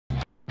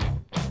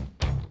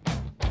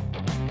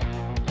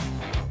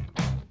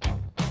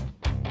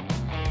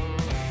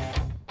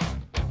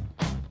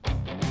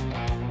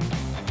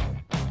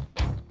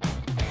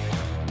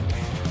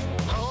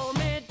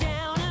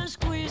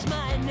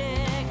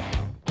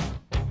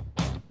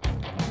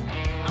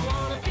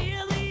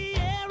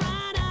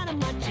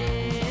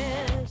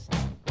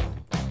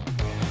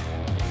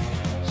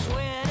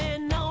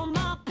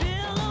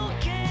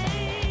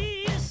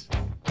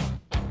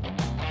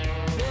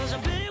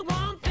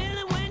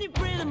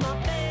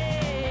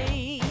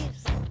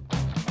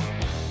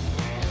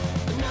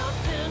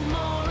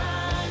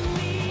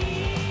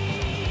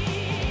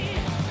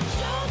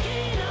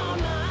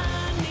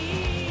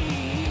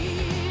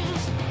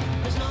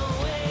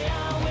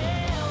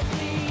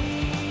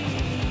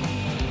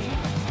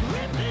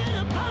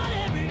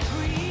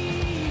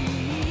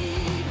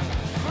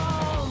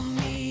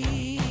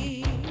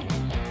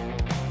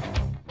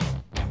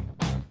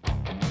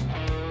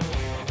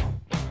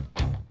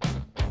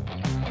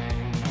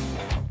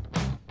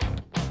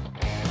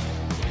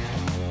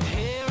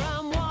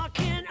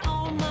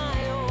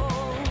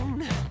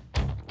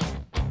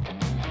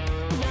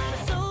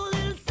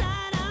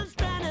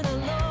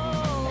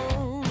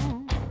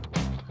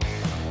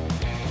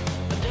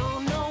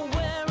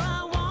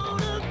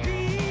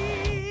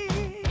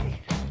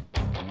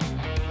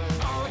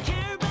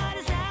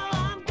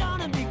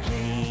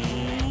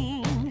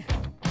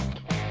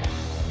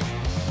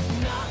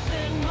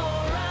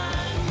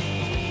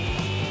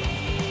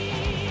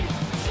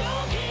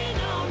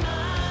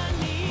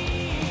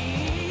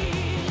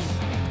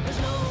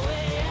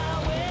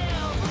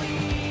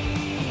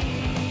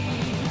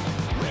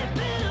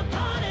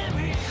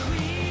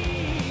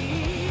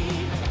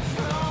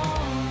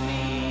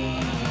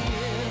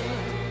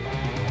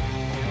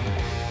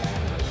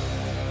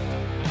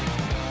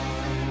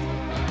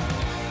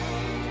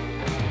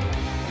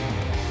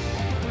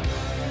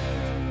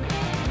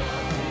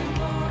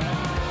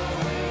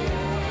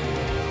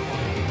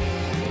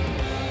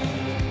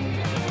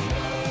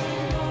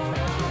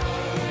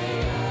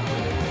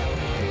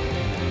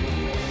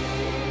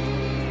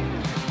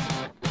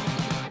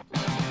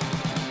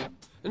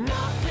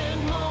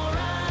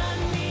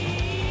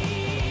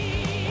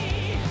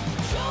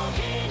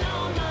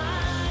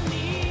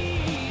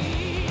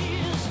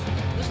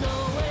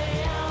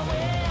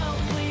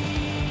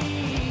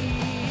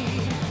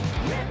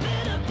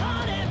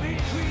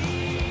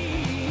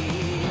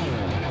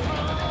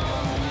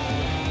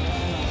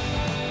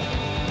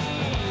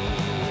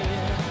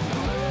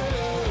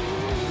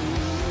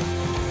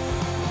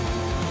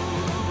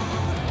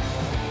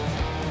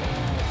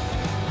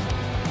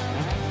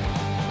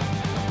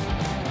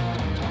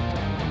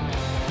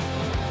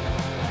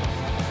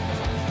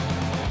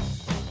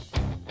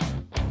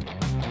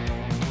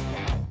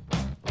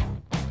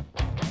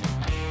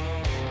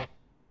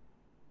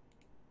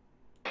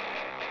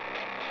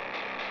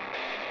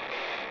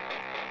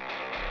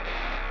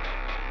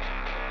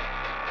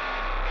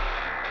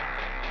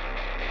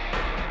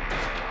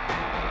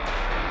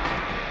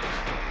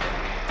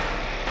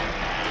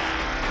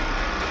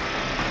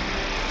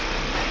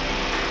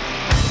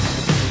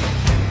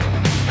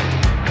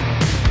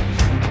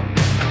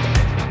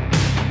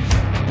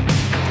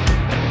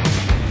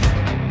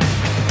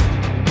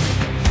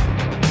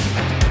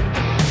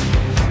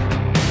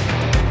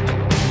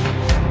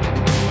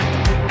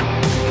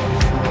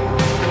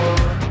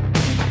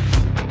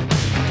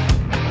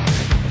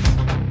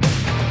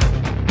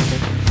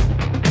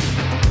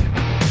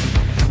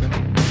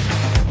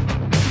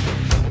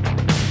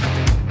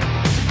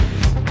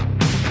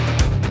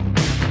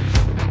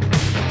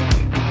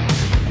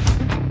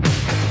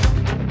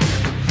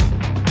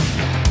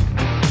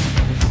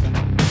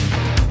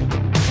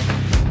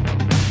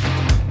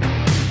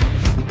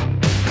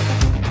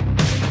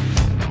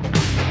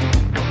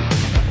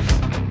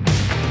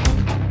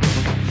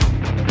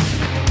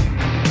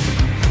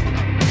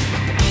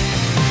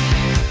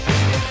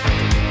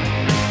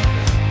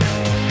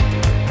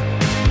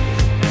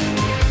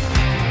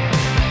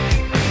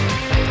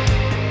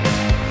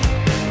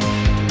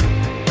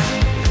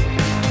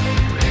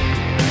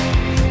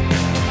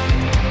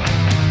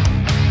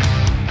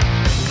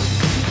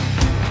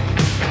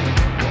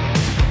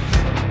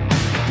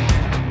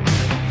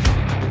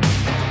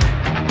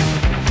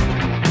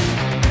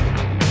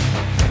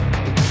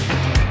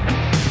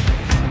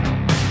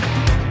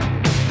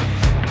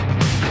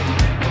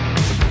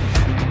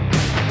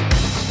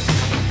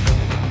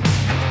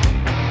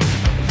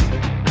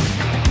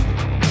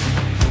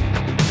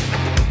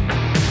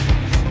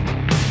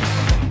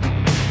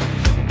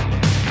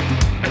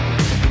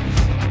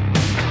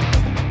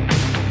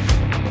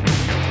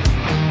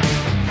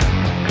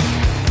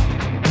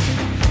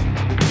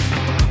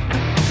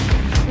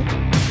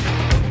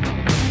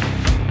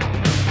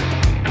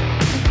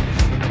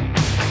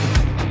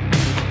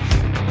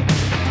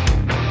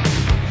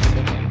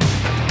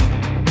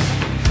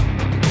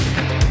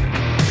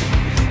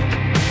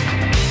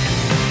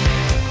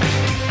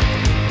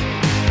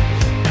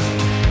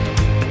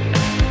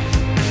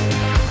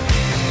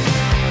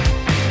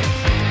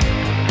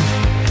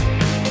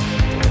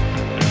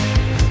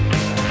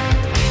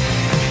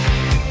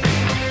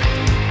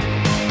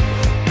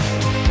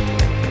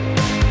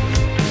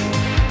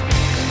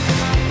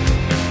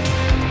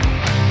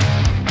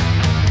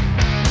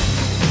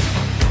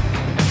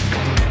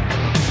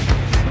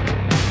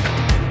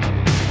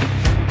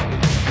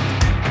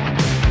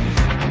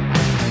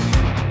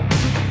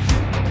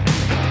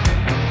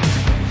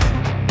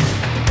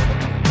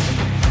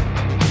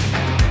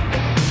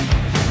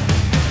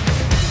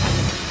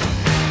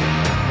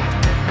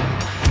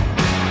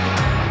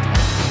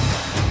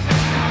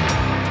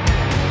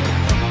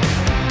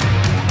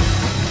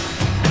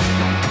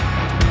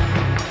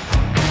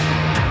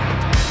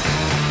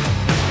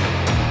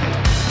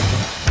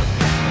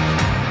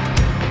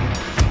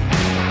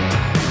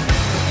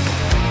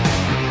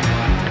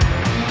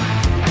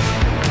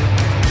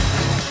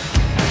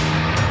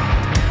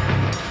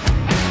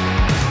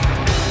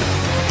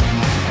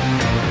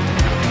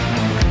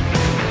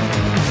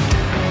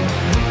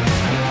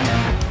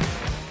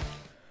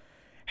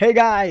Hey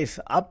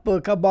guys, apa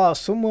khabar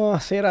semua?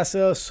 Saya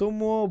rasa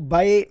semua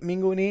baik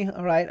minggu ni.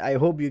 Alright, I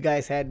hope you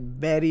guys had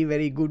very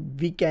good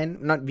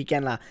weekend. Not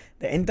weekend lah,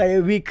 the entire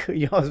week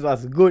yours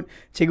was good.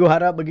 Cikgu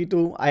harap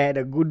begitu. I had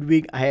a good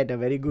week. I had a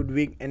very good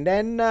week. And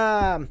then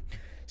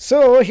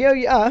so here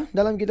we are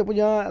dalam kita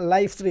punya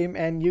live stream,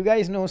 and you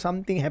guys know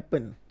something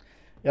happened.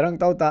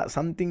 Orang tahu tak,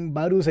 something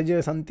baru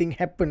saja, something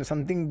happen,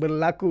 something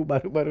berlaku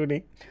baru-baru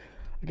ni.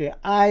 Okay,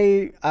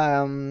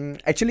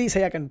 actually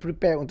saya akan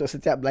prepare untuk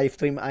setiap live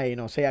stream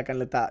saya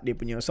akan letak dia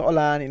punya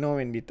soalan,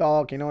 when we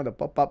talk, the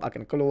pop-up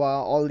akan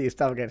keluar, all this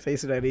stuff kan. Saya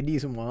sudah ready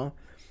semua.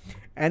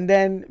 And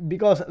then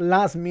because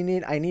last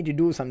minute I need to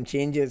do some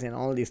changes and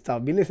all this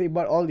stuff. Bila saya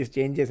buat all these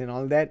changes and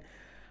all that,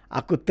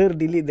 aku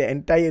delete the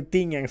entire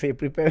thing yang saya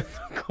prepare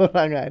untuk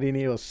korang hari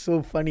ni. It was so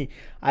funny.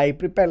 I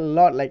prepare a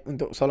lot like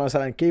untuk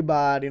soalan-soalan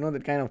Kbat,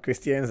 that kind of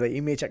questions, the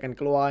image akan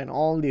keluar and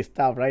all this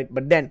stuff, right?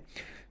 But then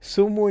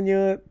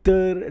semuanya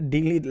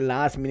delete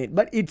last minute.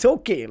 But it's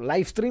okay.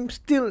 Live stream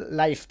still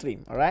live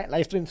stream. Alright?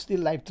 Live stream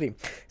still live stream.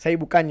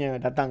 Saya bukannya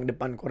datang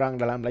depan korang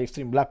dalam live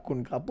stream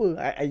berlakon ke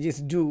apa. I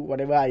just do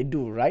whatever I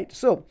do, right?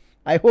 So,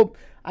 I hope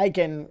I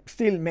can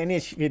still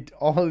manage with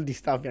all the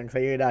stuff yang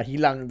saya dah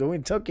hilang tu.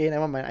 It's okay,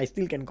 never mind. I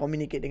still can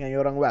communicate dengan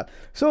orang well.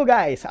 So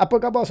guys, apa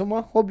khabar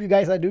semua? Hope you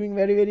guys are doing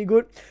very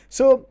good.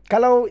 So,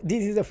 kalau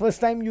this is the first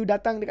time you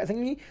datang dekat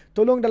sini,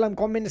 tolong dalam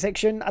comment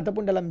section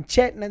ataupun dalam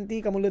chat nanti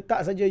kamu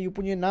letak saja you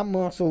punya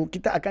nama. So,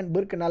 kita akan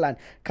berkenalan.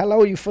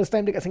 Kalau you first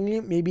time dekat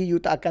sini, maybe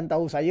you tak akan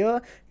tahu saya.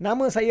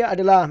 Nama saya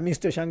adalah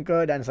Mr.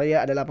 Shankar dan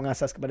saya adalah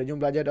pengasas kepada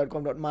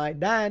jumbelajar.com.my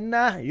dan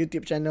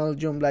YouTube channel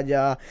Jom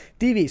Belajar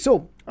TV.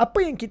 So,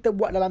 apa yang kita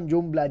buat dalam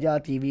Jom Belajar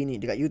TV ni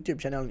dekat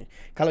YouTube channel ni?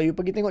 Kalau you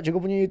pergi tengok cikgu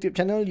punya YouTube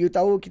channel, you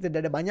tahu kita dah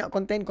ada banyak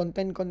konten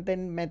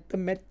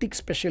mathematics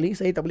especially.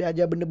 Saya tak boleh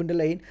ajar benda-benda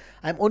lain.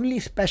 I'm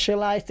only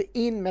specialized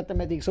in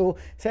mathematics. So,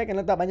 saya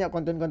akan letak banyak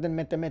konten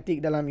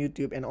matematik dalam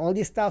YouTube and all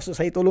this stuff. So,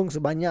 saya tolong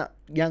sebanyak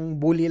yang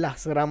boleh lah,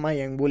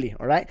 seramai yang boleh.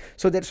 Alright?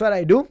 So, that's what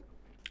I do.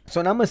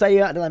 So, nama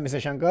saya adalah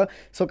Mr. Shankar.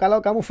 So,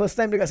 kalau kamu first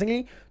time dekat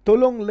sini,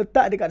 tolong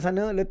letak dekat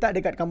sana, letak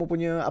dekat kamu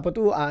punya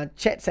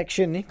chat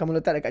section ni. Kamu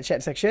letak dekat chat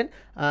section,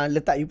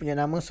 letak you punya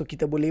nama so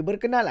kita boleh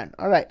berkenalan.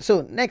 Alright,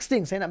 so next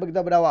thing saya nak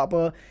beritahu pada awak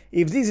apa.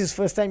 If this is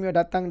first time you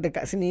datang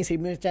dekat sini, saya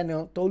punya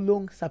channel,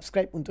 tolong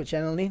subscribe untuk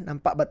channel ni.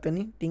 Nampak button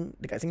ni? Ting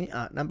dekat sini.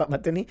 Nampak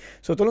button ni?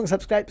 So, tolong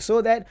subscribe so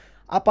that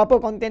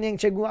apa-apa konten yang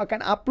cikgu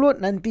akan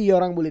upload, nanti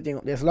orang boleh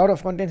tengok. There's a lot of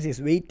content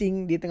is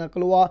waiting, dia tengah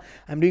keluar.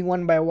 I'm doing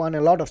one by one,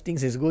 a lot of things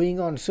is going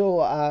on.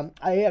 So,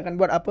 I akan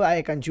buat apa?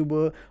 I akan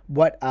cuba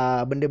buat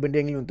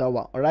benda-benda yang untuk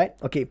awak. Alright?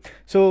 Okay.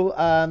 So,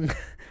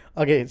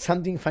 okay,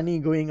 something funny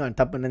going on.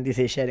 Tak apa, nanti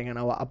saya share dengan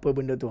awak apa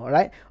benda tu.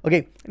 Alright?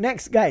 Okay,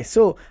 next guys.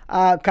 So,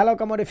 kalau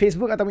kamu ada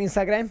Facebook atau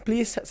Instagram,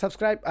 please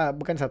subscribe.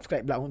 Bukan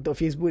subscribe lah. Untuk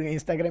Facebook dan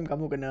Instagram,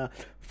 kamu kena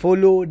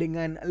follow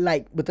dengan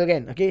like. Betul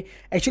kan? Okay.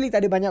 Actually,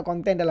 tak ada banyak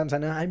content dalam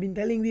sana. I've been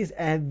telling this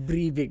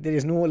every week. There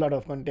is no lot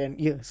of content.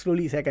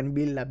 Slowly saya akan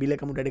build lah. Bila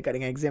kamu dah dekat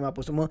dengan exam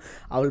apa semua,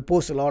 I will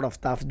post a lot of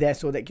stuff there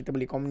so that kita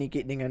boleh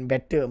communicate dengan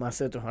better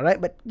masa tu. Alright?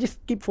 But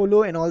just keep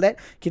follow and all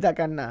that. Kita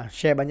akan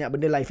share banyak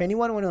benda lah. If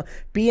anyone wanna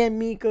PM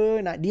me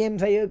ke, nak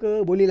DM saya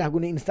ke, bolehlah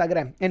guna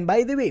Instagram. And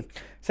by the way,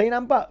 saya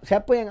nampak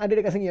siapa yang ada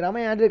dekat sini,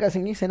 ramai yang ada dekat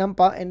sini, saya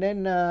nampak. And then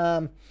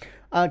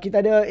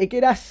kita ada AK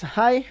Das.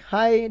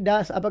 Hi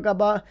Das, apa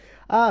khabar?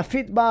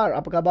 Fitbar,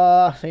 apa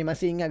khabar? Saya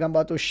masih ingat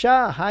gambar tu.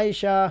 Syah, hi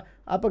Syah,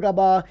 apa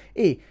khabar?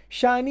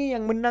 Syah ni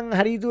yang menang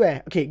hari tu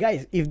Okay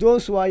guys, if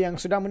those who are yang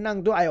sudah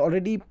menang tu, I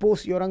already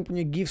post orang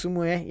punya gift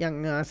semua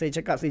yang saya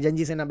cakap, saya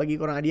janji saya nak bagi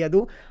korang hadiah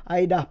tu.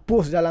 I dah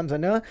post dalam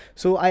sana.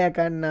 So I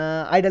akan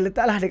I dah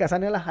letak lah dekat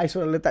sana lah. I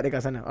sudah letak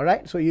dekat sana.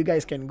 Alright, so you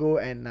guys can go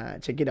and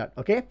check it out.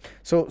 Okay,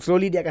 so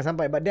slowly dia akan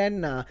sampai. But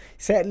then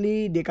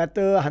sadly dia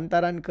kata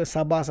hantaran ke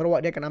Sabah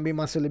Sarawak dia akan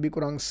ambil masa lebih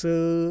kurang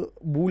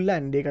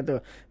sebulan, dia kata,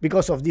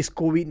 because of this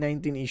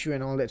COVID-19 issue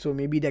and all that. So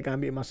maybe dia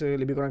akan ambil masa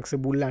lebih kurang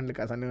sebulan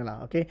dekat sana lah.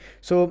 Okay,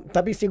 so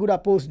tapi cikgu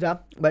dah post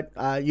dah. But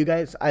you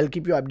guys, I'll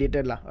keep you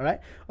updated lah. Alright,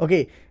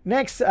 okay,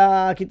 next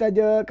kita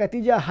ada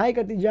Khatijah. Hi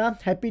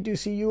Khatijah, happy to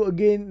see you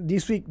again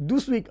this week.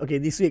 Okay,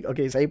 this week.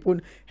 Okay, saya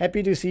pun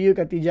happy to see you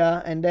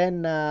Khatijah. And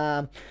then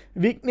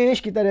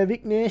Vignesh, kita ada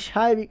Vignesh.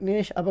 Hi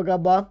Vignesh, apa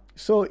khabar?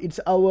 So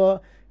it's our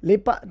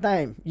lepak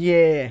time.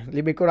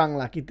 Lebih kurang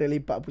lah kita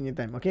lepak punya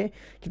time. Okay,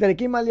 kita ada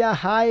Kimalia.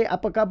 Hi,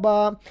 apa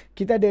khabar?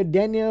 Kita ada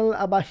Daniel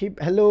Abahib.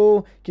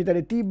 Hello. Kita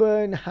ada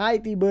Tiben. Hi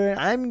Tiben,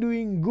 I'm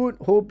doing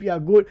good. Hope you are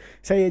good.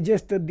 Saya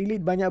just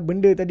delete banyak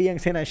benda tadi yang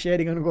saya nak share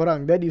dengan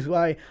korang. That is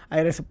why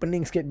I rasa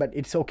pening sikit, but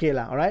it's okay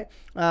lah. Alright,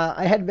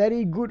 I had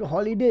very good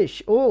holiday.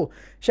 Oh,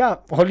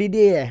 Syah,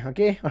 holiday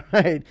okay.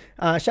 Alright,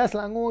 Syah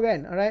Selangor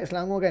kan? Alright,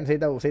 Selangor kan?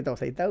 Saya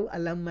tahu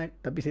alamat,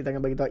 tapi saya tak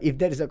akan bagi tahu if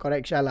that is the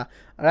correct Syah lah.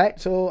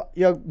 Alright, so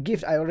your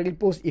gift I already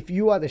post if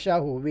you are the Syah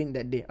who win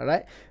that day.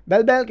 Alright,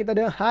 Bel kita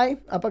ada. Hi,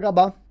 apa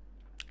khabar?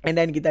 And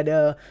then kita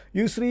ada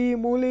Yusri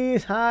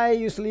Mulis. Hi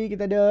Yusri.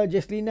 Kita ada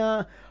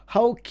Jeslina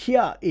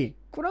Haukia.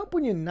 Korang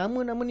punya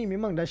nama-nama ni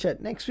memang dahsyat.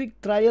 Next week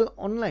trial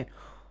online.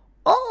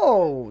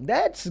 Oh,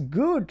 that's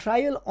good.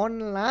 Trial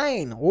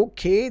online.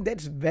 Okay,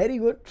 that's very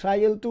good.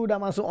 Trial tu dah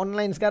masuk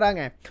online sekarang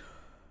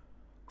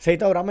Saya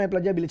tahu ramai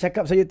pelajar bila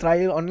cakap saya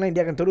trial online,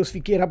 dia akan terus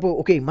fikir apa?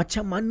 Okay,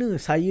 macam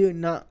mana saya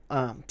nak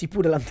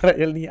tipu dalam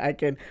trial ni?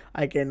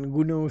 I can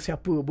guna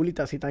siapa? Boleh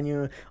tak saya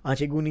tanya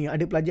cikgu ni?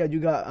 Ada pelajar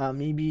juga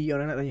maybe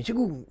orang nak tanya,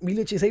 cikgu,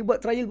 bila saya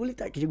buat trial boleh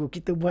tak cikgu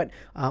kita buat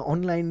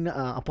online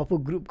apa-apa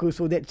group ke,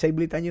 so that saya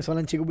boleh tanya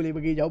soalan, cikgu boleh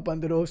bagi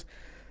jawapan terus.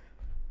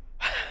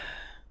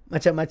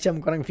 Macam-macam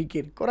korang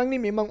fikir. Korang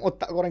ni memang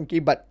otak korang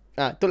kebat.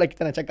 Itulah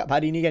kita nak cakap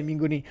hari ni kan,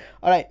 minggu ni.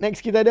 Alright,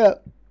 next kita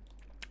ada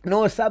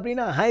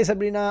Sabrina. Hai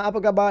Sabrina, apa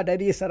khabar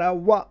dari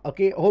Sarawak?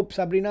 Okay, hope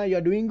Sabrina you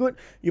are doing good.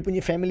 You punya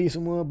family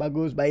semua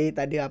bagus,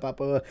 baik, tak ada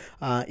apa-apa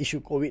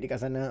isu COVID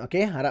dekat sana.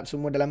 Okay, harap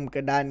semua dalam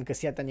keadaan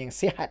kesihatan yang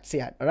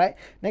sihat-sihat. Alright,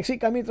 next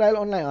week kami trial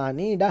online.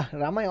 Ni dah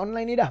ramai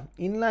online ni dah.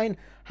 Inline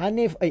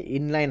Hanif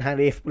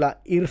pula.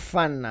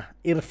 Irfan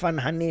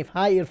Hanif.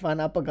 Hai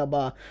Irfan, apa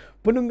khabar?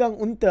 Penunggang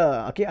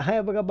unta. Okay,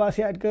 hai, apa khabar?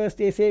 Sihat ke?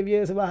 Stay safe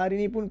ya. Sebab hari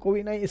ni pun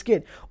COVID naik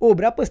sikit. Oh,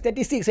 berapa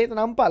statistik? Saya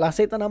tak nampak lah.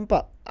 Saya tak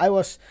nampak. I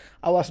was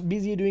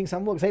busy doing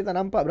some work. Saya tak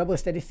nampak berapa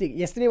statistik.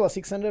 Yesterday was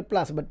 600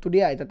 plus. But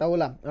today I tak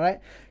tahulah.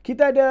 Alright.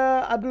 Kita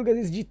ada Abdul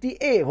Gaziz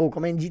GTA. Oh,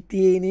 komen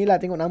GTA ni lah.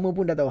 Tengok nama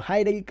pun dah tahu.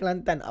 Hai dari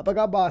Kelantan. Apa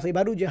khabar? Saya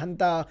baru je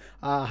hantar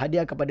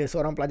hadiah kepada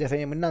seorang pelajar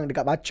saya yang menang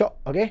dekat Bacok.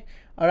 Okay.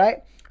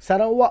 Alright.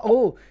 Sarawak.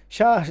 Oh,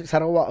 Syah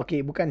Sarawak.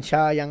 Okay, bukan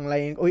Syah yang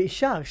lain. Oh,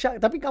 Syah.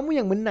 Tapi kamu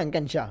yang menang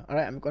kan, Syah?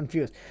 Alright, I'm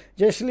confused.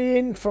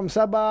 Jesslyn from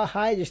Sabah.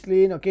 Hi,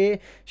 Jesslyn.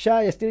 Okay.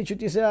 Syah, yesterday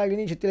cuti saya. Hari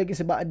ni cuti lagi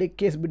sebab ada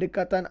kes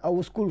berdekatan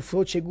our school.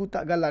 So, cikgu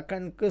tak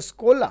galakkan ke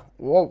sekolah.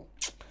 Wow.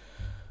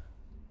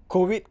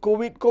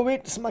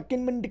 COVID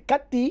semakin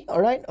mendekati.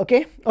 Alright,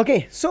 okay.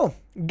 Okay, so,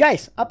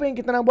 guys, apa yang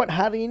kita nak buat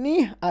hari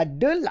ini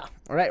adalah,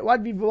 alright,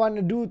 what we want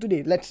to do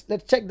today. Let's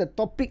check the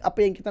topic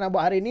apa yang kita nak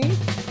buat hari ini.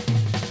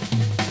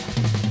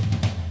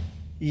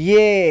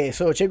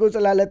 So cikgu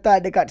telah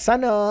letak dekat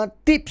sana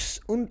tips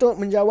untuk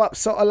menjawab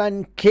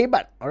soalan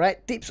Kbat.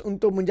 Alright, tips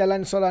untuk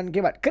menjalan soalan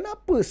Kbat.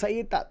 Kenapa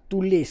saya tak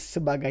tulis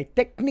sebagai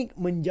teknik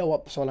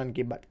menjawab soalan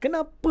Kbat?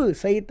 Kenapa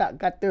saya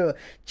tak kata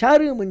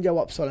cara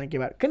menjawab soalan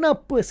Kbat?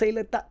 Kenapa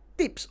saya letak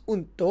tips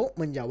untuk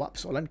menjawab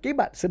soalan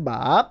Kbat?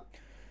 Sebab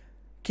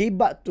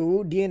Kbat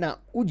tu dia nak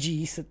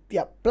uji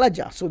setiap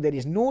pelajar. So there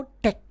is no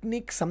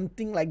technique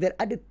something like that.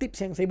 Ada tips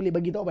yang saya boleh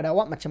bagi tahu pada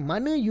awak macam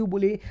mana you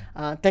boleh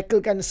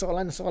tacklekan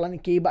soalan-soalan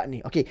Kbat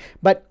ni. Okay,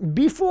 but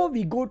before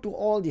we go to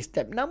all this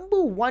step, number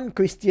one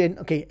question.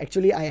 Okay,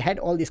 actually I had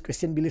all this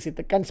question. Bila saya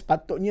tekan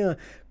sepatutnya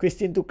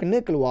question tu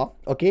kena keluar.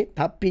 Okay,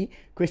 tapi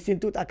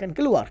question tu tak akan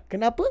keluar.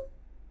 Kenapa?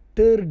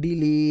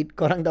 Terdelete.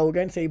 Korang tahu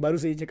kan, saya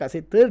cakap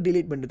saya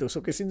terdelete benda tu.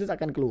 So question tu tak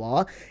akan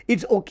keluar.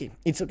 It's okay.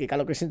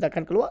 Kalau question tu tak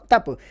akan keluar,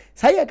 tak apa.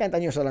 Saya akan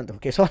tanya soalan tu.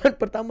 Okay, soalan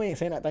pertama yang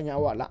saya nak tanya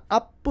awak lah,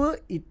 apa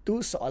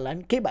itu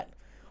soalan Kbat?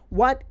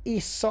 What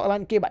is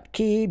soalan Kbat?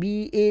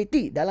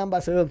 KBAT. Dalam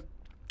bahasa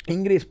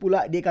Inggeris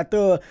pula dia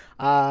kata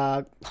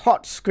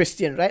HOTS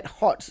question, right?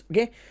 HOTS.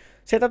 Okay,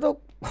 saya tak tahu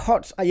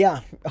HOTS.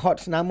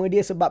 HOTS nama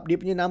dia sebab dia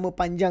punya nama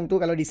panjang tu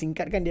kalau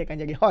disingkatkan dia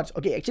akan jadi HOTS.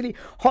 Okay, actually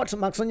HOTS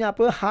maksudnya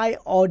apa?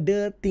 High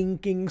Order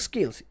Thinking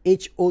Skills.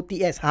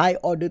 HOTS, High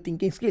Order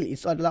Thinking Skill.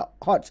 Itu adalah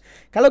HOTS.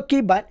 Kalau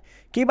Kbat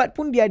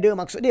pun dia ada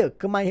maksud dia.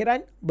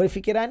 Kemahiran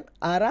Berfikiran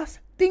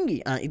Aras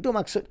Tinggi. Itu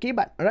maksud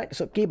Kbat. Alright,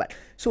 so Kbat.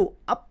 So,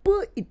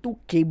 apa itu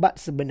Kbat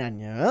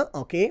sebenarnya?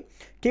 Okay,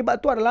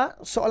 Kbat tu adalah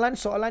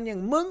soalan-soalan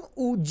yang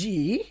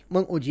menguji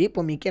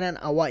pemikiran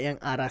awak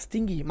yang aras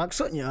tinggi.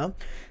 Maksudnya,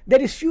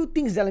 there is few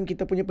things dalam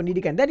kita punya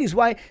pendidikan. That is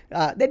what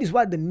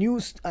the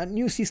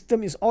new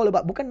system is all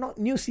about. Bukan not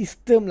new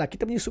system lah.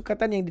 Kita punya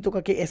sukatan yang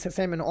ditukar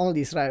KSSM and all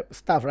this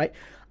stuff, right?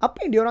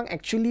 Apa yang diorang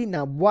actually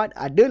nak buat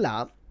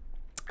adalah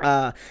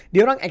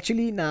diorang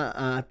actually nak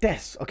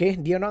test. Okay,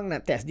 diorang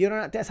nak test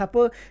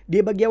apa?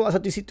 Dia bagi awak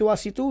satu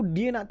situasi tu,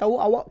 dia nak tahu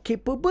awak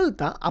capable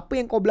tak apa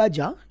yang kau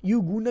belajar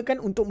you gunakan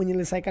untuk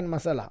menyelesaikan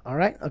masalah.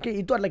 Alright, okay,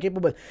 itu adalah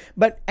capable.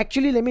 But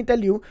actually let me tell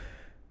you,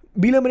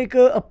 bila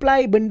mereka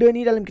apply benda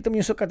ni dalam kita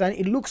punya sukatan,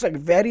 it looks like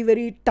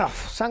very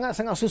tough.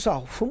 Sangat-sangat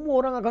susah. Semua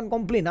orang akan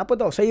komplain. Apa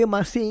tahu, saya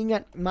masih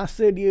ingat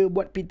masa dia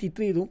buat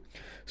PT3 tu,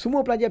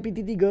 semua pelajar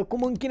PT3,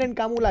 kemungkinan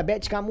kamu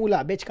batch kamu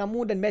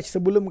dan batch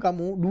sebelum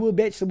kamu, 2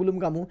 batch sebelum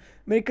kamu,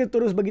 mereka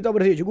terus beritahu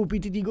pada saya, cikgu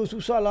PT3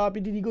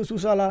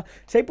 susah lah.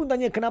 Saya pun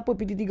tanya, kenapa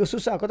PT3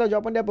 susah? Kau tahu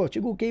jawapan dia apa?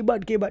 Cikgu,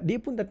 Kbat. Dia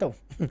pun tak tahu.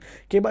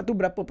 Kbat tu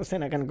berapa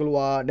persen akan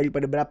keluar,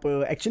 daripada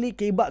berapa. Actually,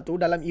 Kbat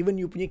tu dalam even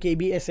you punya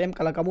KBSM,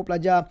 kalau kamu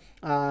pelajar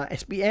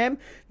SPM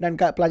dan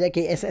pelajar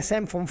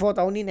KSSM Form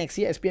 4 tahun ni,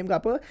 next year SPM ke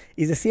apa,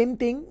 is the same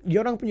thing.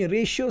 Diorang punya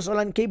ratio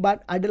soalan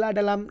Kbat adalah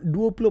dalam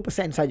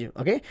 20% saja.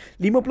 Okay,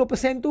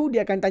 50% tu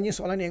dia akan tanya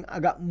soalan yang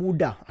agak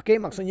mudah. Okay,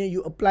 maksudnya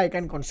you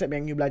applykan konsep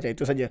yang you belajar,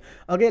 itu saja.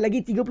 Okay, lagi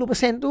 30%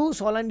 tu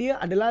soalan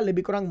dia adalah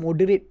lebih kurang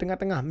moderate,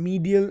 tengah-tengah,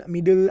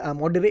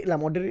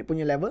 moderate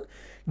punya level.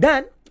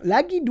 Dan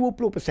lagi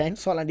 20%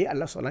 soalan dia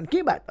adalah soalan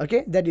kebat.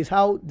 Okay, that is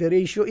how the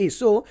ratio is.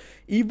 So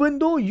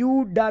even though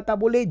you dah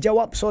tak boleh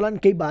jawab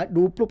soalan kebat,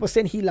 20%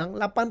 hilang,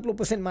 80%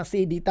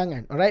 masih di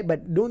tangan. Alright,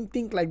 but don't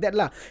think like that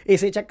lah.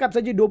 Saya cakap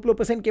saja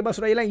 20% kebat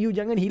sudah hilang, you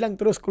jangan hilang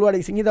terus keluar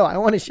dari sini tau. I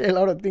want to share a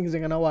lot of things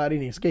dengan awak hari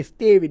ni. Okay,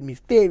 stay with me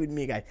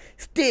guys,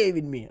 stay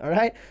with me.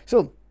 Alright,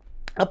 so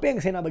apa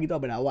yang saya nak bagi tahu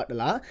kepada awak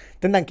adalah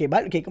tentang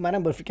kebat. Okay, kemahiran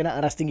berfikir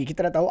aras tinggi.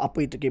 Kita dah tahu apa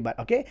itu kebat.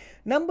 Okay,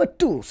 number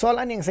 2,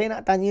 soalan yang saya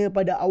nak tanya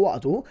pada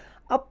awak tu,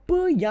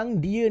 apa yang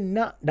dia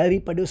nak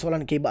daripada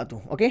soalan kebat tu?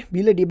 Okay,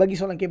 bila dia bagi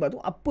soalan kebat tu,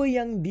 apa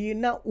yang dia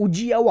nak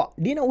uji awak?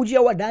 Dia nak uji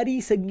awak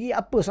dari segi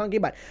apa soalan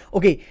kebat?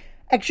 Okay,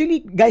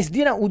 actually guys,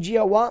 dia nak uji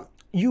awak.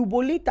 You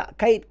boleh tak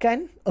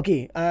kaitkan,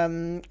 okay,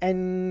 and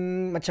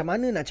macam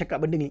mana nak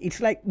cakap benda ni? It's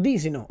like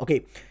this, you know.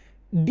 Okay,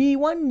 they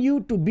want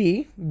you to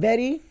be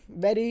very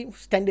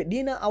standard.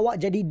 Dia nak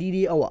awak jadi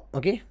diri awak.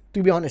 Okay,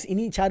 to be honest,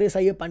 ini cara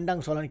saya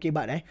pandang soalan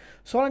kebat.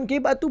 Soalan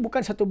kebat tu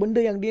bukan satu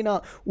benda yang dia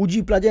nak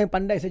uji pelajar yang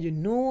pandai saja.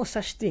 No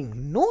such thing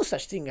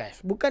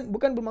guys. Bukan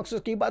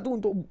bermaksud kebat tu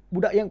untuk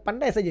budak yang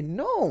pandai saja.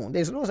 No,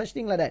 there's no such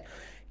thing like that.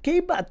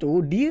 Kebat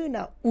tu dia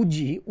nak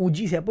uji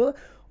siapa?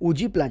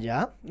 Uji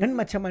pelajar. Dan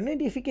macam mana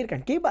dia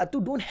fikirkan. Kebat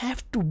tu don't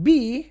have to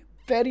be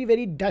very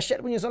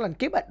dahsyat punya soalan.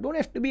 Kebat don't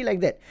have to be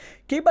like that.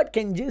 Kebat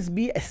can just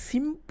be as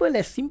simple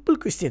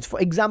questions. For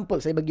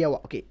example, saya bagi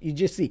awak. Okay, you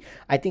just see.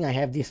 I think I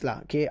have this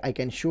lah. Okay, I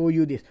can show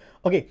you this.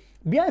 Okay,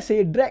 biar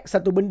saya drag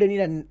satu benda ni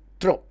dan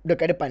drop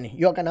dekat depan ni.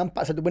 You akan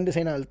nampak satu benda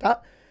saya nak letak.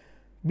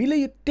 Bila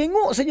you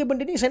tengok saja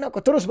benda ni, saya nak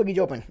kau terus bagi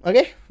jawapan.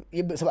 Okay,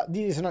 sebab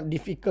this is not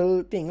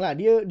difficult thing lah.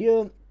 Dia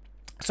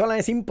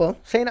soalan yang simple.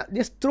 Saya nak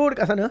just throw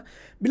dekat sana.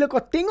 Bila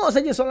kau tengok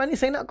saja soalan ni,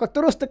 saya nak kau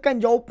terus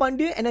tekan jawapan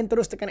dia and then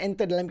terus tekan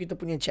enter dalam kita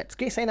punya chat.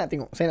 Okay, saya nak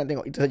tengok.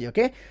 Itu saja.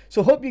 Okay, so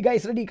hope you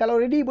guys ready. Kalau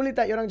ready, boleh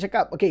tak orang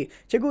cakap, okay,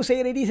 cikgu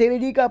saya ready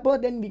ke apa?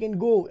 Then we can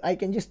go. I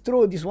can just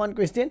throw this one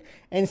question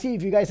and see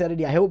if you guys are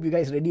ready. I hope you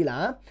guys ready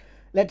lah.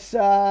 Let's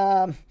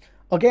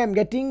okay, I'm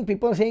getting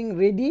people saying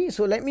ready.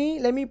 So let me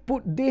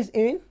put this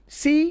in.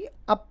 See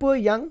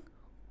apa yang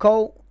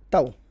kau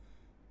tahu.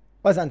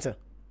 What's the answer?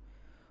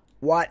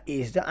 What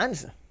is the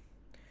answer?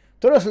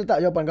 Terus letak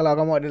jawapan kalau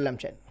kamu ada dalam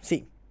chat.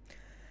 See,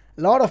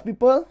 a lot of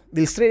people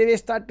will straight away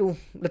start to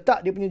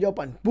letak dia punya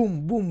jawapan.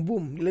 Boom,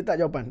 dia letak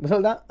jawapan.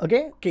 Betul tak?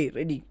 Okay,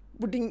 ready.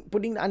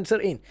 Putting the answer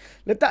in.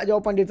 Letak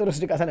jawapan dia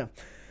terus dekat sana.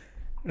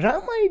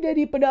 Ramai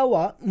daripada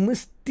awak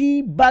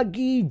mesti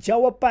bagi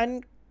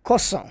jawapan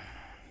kosong.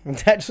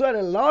 That's what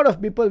a lot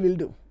of people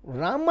will do.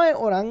 Ramai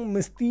orang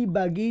mesti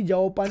bagi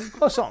jawapan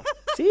kosong.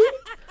 See?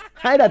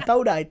 I dah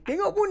tahu dah. I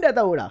tengok pun dah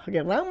tahu dah.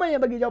 Okay, ramai yang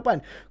bagi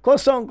jawapan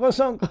kosong.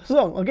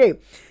 Okay.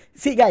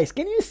 See guys,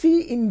 can you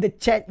see in the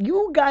chat?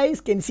 You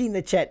guys can see in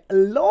the chat. A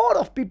lot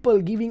of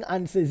people giving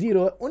answer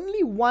 0.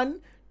 Only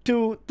 1,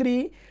 2,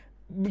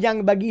 3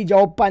 yang bagi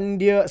jawapan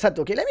dia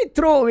 1. Okay, let me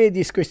throw away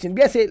this question.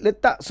 Biar saya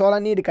letak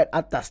soalan ni dekat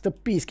atas,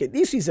 tepi sikit.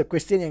 This is a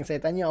question yang saya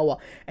tanya awak.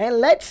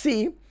 And let's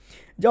see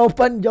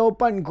jawapan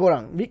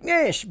kurang.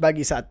 Vignesh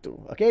bagi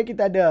 1. Okay,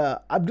 kita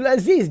ada Abdul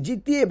Aziz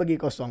GTA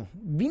bagi kosong.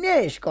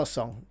 Vinesh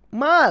kosong.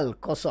 Mal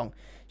kosong.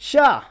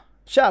 Syah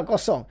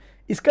kosong.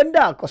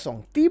 Iskandar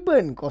kosong.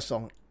 Tiben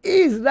kosong.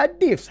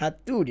 Radif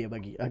 1 dia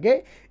bagi.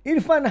 Okay,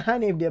 Irfan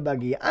Hanif dia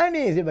bagi.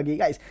 Anis dia bagi.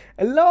 Guys,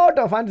 a lot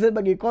of answer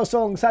bagi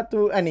kosong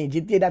 1. Ni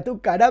GTA dah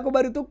tukar. Dah aku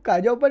baru tukar.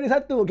 Jawapan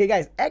dia 1. Okay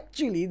guys,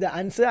 actually the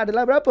answer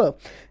adalah berapa?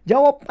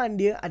 Jawapan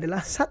dia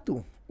adalah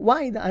 1.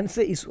 Why the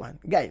answer is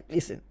 1? Guys,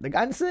 listen. The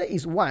answer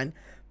is 1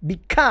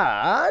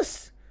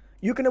 because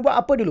you kena buat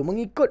apa dulu?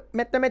 Mengikut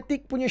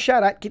matematik punya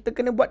syarat, kita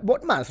kena buat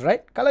BODMAS,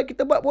 right? Kalau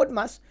kita buat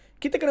BODMAS,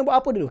 kita kena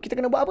buat apa dulu?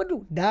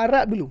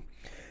 Darab dulu.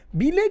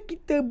 Bila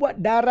kita buat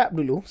darab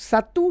dulu,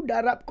 1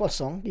 darab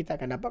kosong,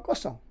 kita akan dapat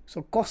kosong.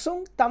 So,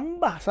 kosong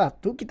tambah 1,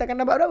 kita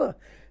akan dapat berapa?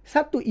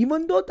 1.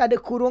 Even though tak ada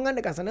kurungan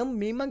dekat sana,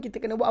 memang kita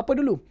kena buat apa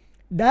dulu?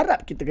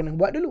 Darab kita kena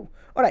buat dulu.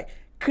 Alright.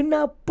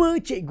 Kenapa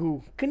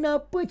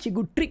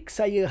cikgu trik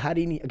saya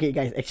hari ni? Okay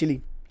guys,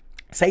 actually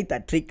saya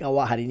tak trick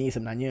awak hari ni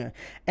sebenarnya.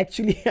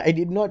 Actually, I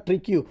did not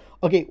trick you.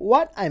 Okay,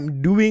 what I'm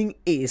doing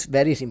is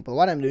very simple.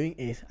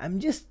 I'm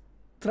just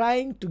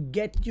trying to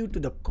get you to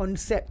the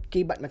concept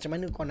kebat. Macam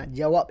mana kau nak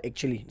jawab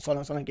actually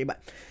soalan-soalan kebat.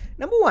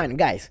 Number 1,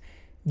 guys.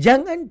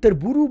 Jangan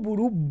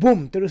terburu-buru,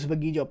 boom, terus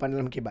bagi jawapan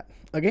dalam kebat.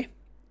 Okay?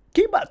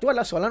 Kebat tu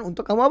adalah soalan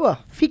untuk kamu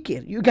apa?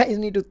 Fikir. You guys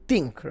need to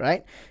think,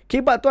 right?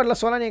 Kebat tu adalah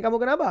soalan yang kamu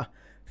kena apa?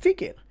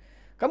 Fikir.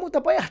 Kamu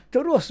tak payah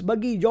terus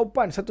bagi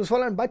jawapan satu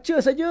soalan.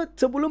 Baca saja,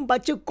 sebelum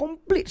baca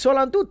complete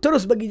soalan tu,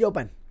 terus bagi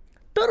jawapan.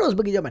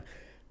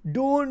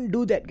 Don't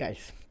do that,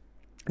 guys.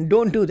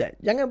 Don't do that.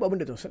 Jangan buat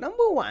benda tu. So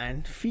number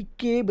 1,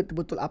 fikir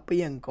betul-betul apa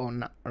yang kau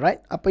nak,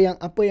 right? Apa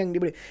yang dia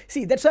boleh.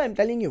 See, that's why I'm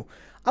telling you.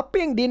 Apa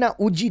yang dia nak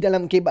uji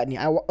dalam kebat ni?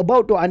 I was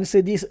about to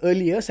answer this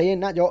earlier. Saya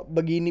nak jawab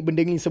bagi ni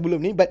benda ni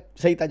sebelum ni, but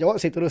saya tak jawab,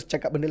 saya terus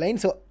cakap benda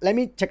lain. So let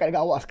me cakap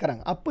dengan awak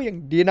sekarang. Apa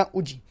yang dia nak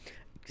uji?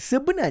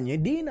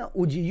 Sebenarnya dia nak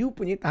uji you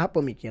punya tahap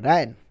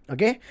pemikiran.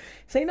 Okay?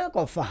 Saya nak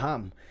kau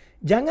faham.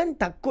 Jangan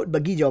takut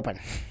bagi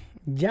jawapan.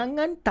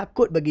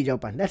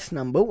 That's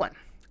number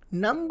 1.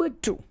 Number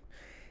 2.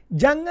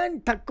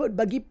 Jangan takut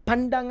bagi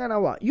pandangan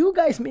awak. You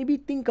guys maybe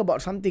think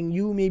about something.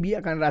 You maybe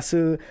akan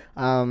rasa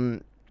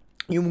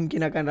you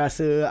mungkin akan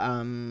rasa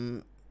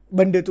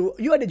benda tu,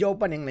 you ada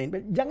jawapan yang lain.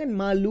 But jangan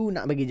malu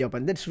nak bagi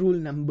jawapan. That's rule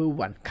number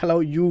 1.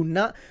 Kalau you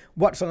nak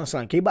buat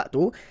soalan-soalan kebat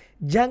tu,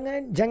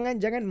 jangan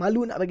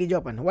malu nak bagi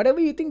jawapan.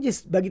 Whatever you think,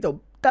 just bagi tahu.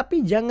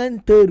 Tapi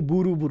jangan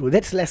terburu-buru.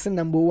 That's lesson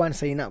number 1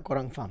 saya nak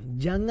korang faham.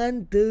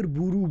 Jangan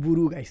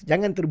terburu-buru guys.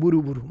 Jangan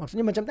terburu-buru.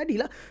 Maksudnya macam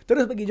tadilah,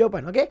 terus bagi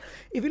jawapan. Okay?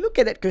 If you look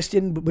at that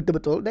question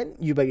betul-betul, then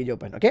you bagi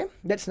jawapan. Okay?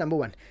 That's number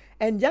 1.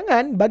 And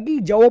jangan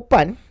bagi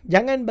jawapan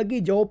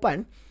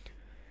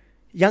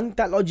yang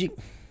tak logik.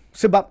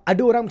 Sebab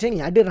ada orang macam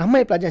ni, ada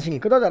ramai pelajar macam ni.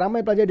 Kau tahu tak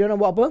ramai pelajar dia orang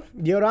buat apa?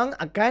 Dia orang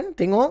akan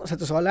tengok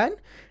satu soalan,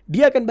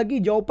 dia akan bagi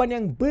jawapan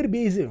yang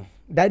berbeza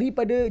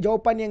daripada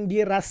jawapan yang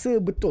dia rasa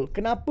betul.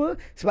 Kenapa?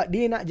 Sebab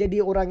dia nak jadi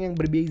orang yang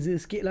berbeza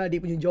sikit lah.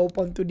 Dia punya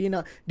jawapan tu,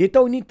 dia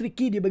tahu ni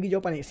tricky, dia bagi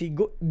jawapan ni. See,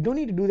 don't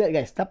need to do that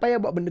guys. Tak payah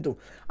buat benda tu.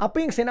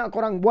 Apa yang saya nak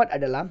korang buat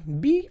adalah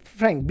be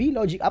frank, be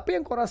logic. Apa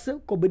yang kau rasa,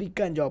 kau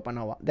berikan jawapan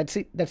awak. That's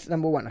it. That's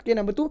number 1. Okay,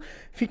 number 2,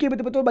 fikir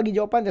betul-betul bagi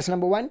jawapan. That's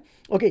number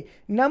 1. Okay,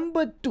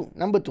 number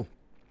 2.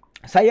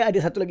 Saya ada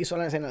satu lagi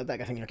soalan saya nak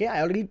letak kat sini. Okay,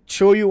 I already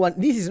show you one.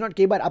 This is not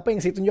kebat. Apa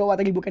yang saya tunjuk awak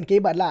tadi bukan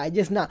kebat lah. I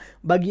just nak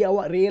bagi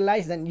awak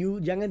realize dan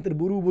you jangan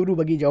terburu-buru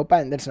bagi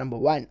jawapan. That's number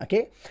 1.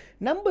 Okay,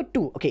 number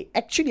 2. Okay,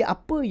 actually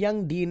apa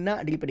yang dia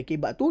nak daripada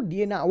kebat tu,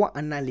 dia nak awak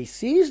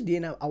analisis,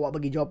 dia nak awak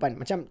bagi jawapan.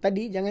 Macam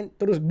tadi, jangan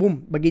terus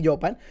boom bagi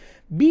jawapan.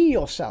 Be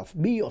yourself.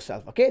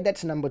 Okay,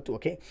 that's number 2.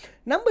 Okay,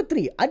 number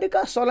 3.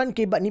 Adakah soalan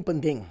kebat ni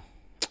penting?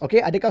 Okay,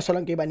 adakah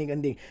soalan kebat ni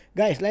penting?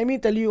 Guys, let me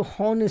tell you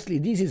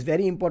honestly, this is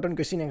very important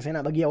question yang saya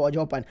nak bagi awak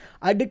jawapan.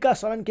 Adakah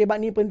soalan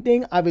kebat ni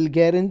penting? I will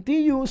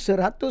guarantee you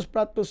 100%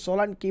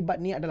 soalan kebat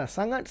ni adalah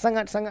sangat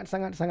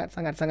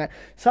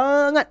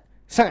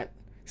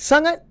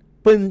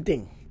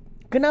penting.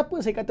 Kenapa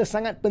saya kata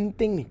sangat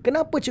penting ni?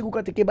 Kenapa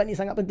cikgu kata kebat ni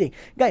sangat penting?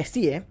 Guys,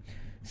 see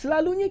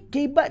selalunya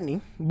kebat ni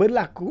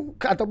berlaku,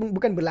 ataupun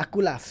bukan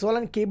berlaku lah,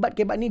 soalan kebat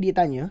ni dia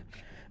tanya,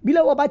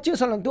 bila awak baca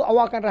soalan tu,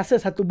 awak akan rasa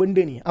satu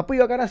benda ni. Apa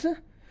you akan rasa?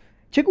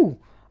 Cikgu,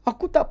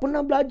 aku tak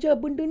pernah belajar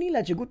benda ni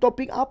lah cikgu.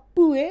 Topik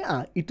apa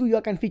itu you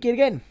akan fikir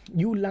kan?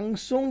 You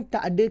langsung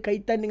tak ada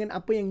kaitan dengan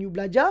apa yang you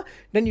belajar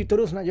dan you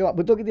terus nak jawab.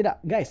 Betul ke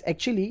tidak? Guys,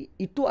 actually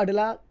itu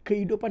adalah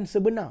kehidupan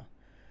sebenar.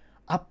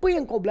 Apa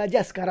yang kau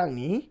belajar sekarang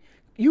ni,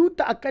 you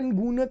tak akan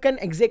gunakan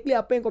exactly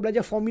apa yang kau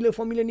belajar,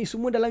 formula-formula ni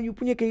semua dalam you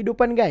punya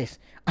kehidupan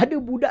guys. Ada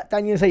budak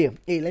tanya saya,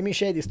 let me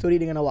share this story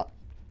dengan awak.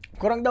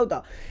 Korang tahu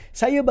tak?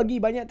 Saya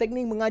bagi banyak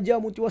teknik mengajar,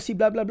 motivasi,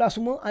 bla bla bla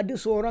semua. Ada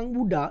seorang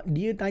budak,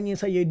 dia tanya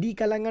saya di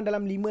kalangan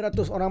dalam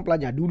 500 orang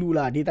pelajar.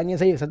 Dululah, dia tanya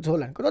saya satu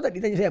soalan. Kau tahu tak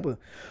dia tanya saya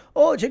apa?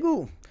 Oh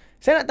cikgu,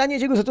 saya nak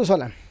tanya cikgu satu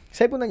soalan.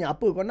 Saya pun tanya,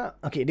 apa kau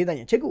nak? Okay, dia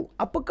tanya, cikgu,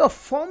 apakah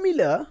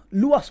formula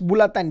luas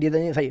bulatan? Dia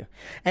tanya saya.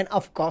 And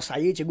of course,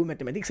 saya cikgu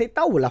matematik, saya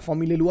tahulah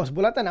formula luas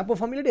bulatan. Apa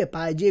formula dia?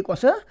 Pi J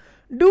kuasa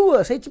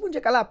 2. Saya pun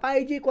cakap lah,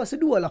 Pi J kuasa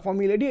 2 lah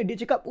formula dia.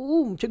 Dia cakap,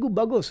 cikgu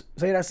bagus.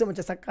 Saya rasa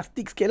macam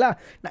sarkastik sikit lah.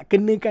 Nak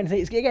kenakan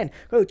saya sikit kan.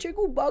 Kalau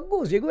cikgu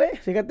bagus, cikgu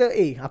Saya kata,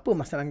 apa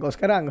masalah kau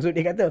sekarang? So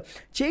dia kata,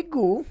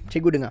 cikgu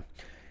dengar.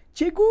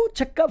 Cikgu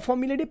cakap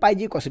formula dia Pi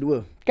J kuasa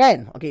 2.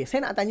 Kan? Okay,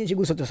 saya nak tanya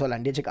cikgu satu soalan.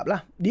 Dia cakap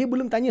lah, dia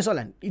belum tanya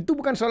soalan. Itu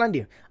bukan soalan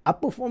dia.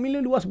 Apa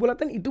formula luas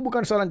bulatan? Itu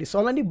bukan soalan dia.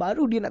 Soalan dia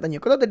baru dia nak tanya.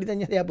 Kau tahu tak dia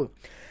tanya saya apa?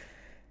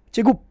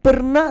 Cikgu,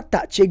 pernah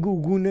tak cikgu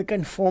gunakan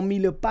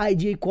formula Pi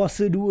J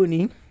kuasa 2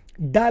 ni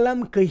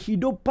dalam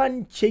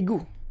kehidupan cikgu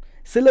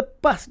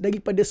selepas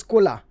daripada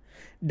sekolah?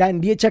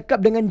 Dan dia cakap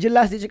dengan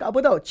jelas, dia cakap apa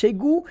tahu?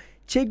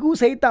 Cikgu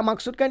saya tak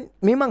maksudkan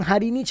memang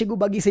hari ni cikgu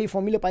bagi saya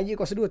formula Pi J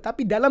kuasa 2,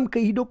 tapi dalam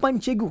kehidupan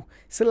cikgu,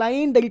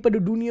 selain daripada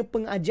dunia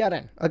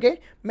pengajaran,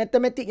 okay?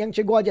 Matematik yang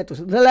cikgu ajar tu,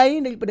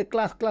 selain daripada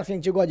kelas-kelas yang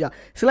cikgu ajar,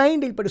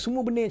 selain daripada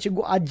semua benda yang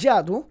cikgu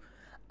ajar tu,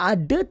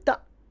 ada tak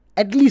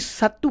at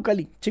least satu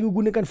kali cikgu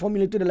gunakan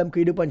formula tu dalam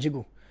kehidupan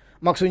cikgu?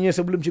 Maksudnya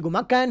sebelum cikgu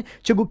makan,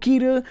 cikgu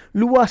kira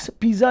luas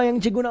pizza yang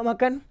cikgu nak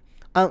makan.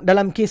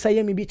 Dalam kes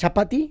saya maybe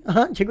chapati.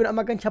 Cikgu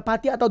nak makan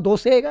chapati atau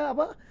dosa ke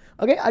apa?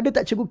 Okay, ada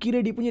tak cikgu kira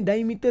dia punya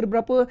diameter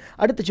berapa?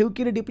 Ada tak cikgu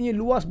kira dia punya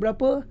luas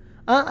berapa?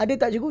 Ada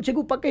tak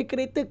cikgu pakai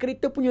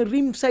kereta punya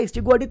rim size,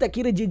 cikgu ada tak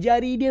kira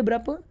jari dia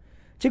berapa?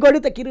 Cikgu ada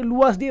tak kira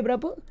luas dia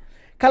berapa?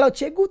 Kalau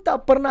cikgu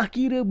tak pernah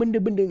kira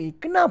benda-benda ni,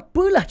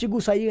 kenapalah cikgu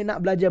saya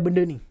nak belajar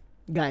benda ni?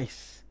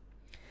 Guys,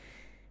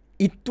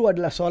 itu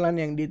adalah soalan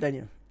yang dia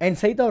tanya. And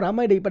saya tahu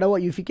ramai daripada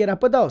awak, you fikir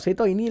apa tahu? Saya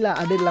tahu inilah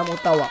ada dalam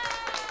otak awak.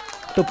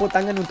 Tepuk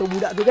tangan untuk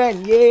budak tu kan.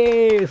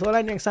 Yeay,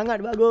 soalan yang sangat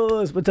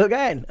bagus. Betul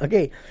kan?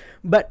 Okay.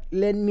 But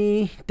let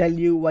me tell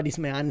you what is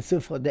my answer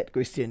for that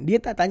question.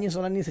 Dia tak tanya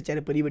soalan ni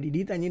secara peribadi.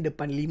 Dia tanya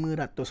depan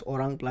 500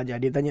 orang pelajar.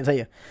 Dia tanya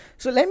saya.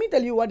 So let me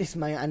tell you what is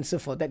my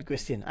answer for that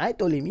question. I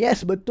told him,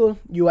 yes betul.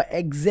 You are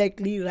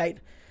exactly right.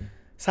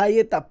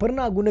 Saya tak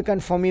pernah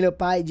gunakan formula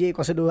Pi J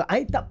kuasa 2.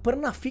 I tak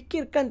pernah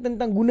fikirkan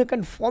tentang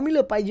gunakan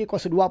formula Pi J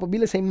kuasa 2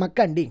 apabila saya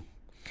makan, ding.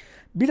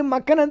 Bila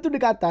makanan tu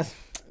dekat atas,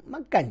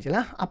 makan je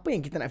lah. Apa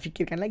yang kita nak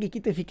fikirkan lagi?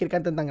 Kita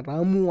fikirkan tentang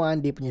ramuan,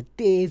 dia punya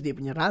taste, dia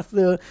punya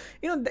rasa.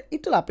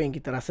 Itulah apa yang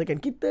kita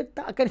rasakan. Kita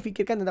tak akan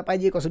fikirkan tentang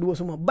paja kuasa 2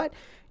 semua. But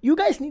you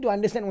guys need to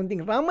understand one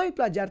thing. Ramai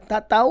pelajar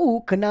tak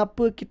tahu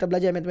kenapa kita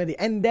belajar matematik.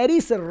 And there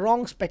is a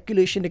wrong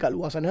speculation dekat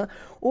luar sana.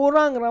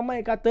 Orang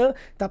ramai kata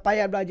tak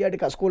payah belajar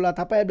dekat sekolah,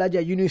 tak payah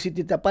belajar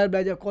university, tak payah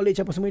belajar college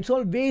apa semua. It's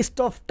all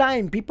waste of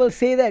time. People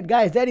say that.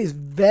 Guys, that is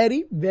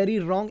very,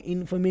 very wrong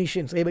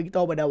information. Saya bagi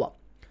tahu pada awak.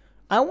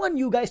 I want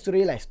you guys to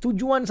realize,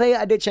 tujuan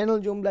saya ada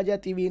channel Jom Belajar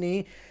TV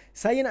ni,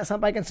 saya nak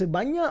sampaikan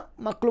sebanyak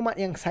maklumat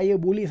yang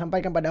saya boleh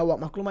sampaikan pada awak.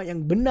 Maklumat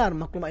yang benar,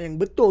 maklumat yang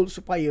betul,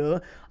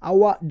 supaya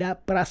awak dah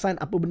perasan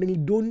apa benda ni.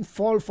 Don't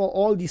fall for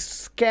all these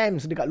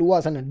scams dekat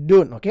luar sana.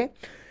 Don't, okay?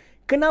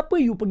 Kenapa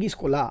you pergi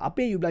sekolah?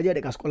 Apa yang you belajar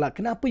dekat sekolah?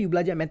 Kenapa you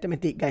belajar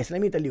matematik? Guys,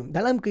 let me tell you.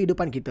 Dalam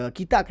kehidupan kita,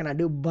 kita akan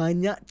ada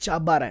banyak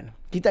cabaran.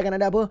 Kita akan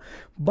ada apa?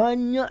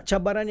 Banyak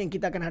cabaran yang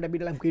kita akan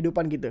hadapi dalam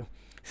kehidupan kita.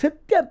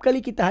 Setiap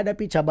kali kita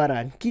hadapi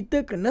cabaran,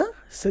 kita kena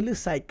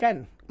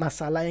selesaikan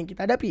masalah yang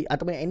kita hadapi.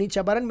 Ataupun any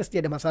cabaran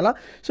mesti ada masalah.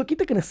 So,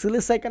 kita kena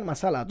selesaikan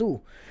masalah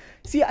tu.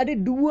 Ada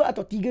 2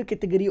 atau 3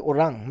 kategori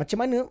orang.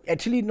 Macam mana?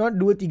 Actually,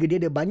 not 2, 3. Dia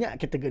ada banyak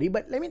kategori.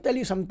 But let me tell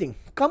you something.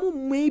 Kamu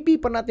maybe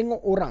pernah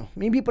tengok orang.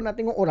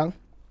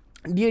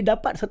 Dia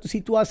dapat satu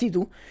situasi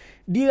tu.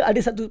 Dia ada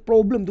satu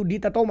problem tu.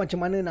 Dia tak tahu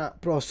macam mana nak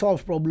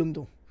solve problem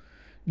tu.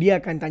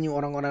 Dia akan tanya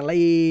orang-orang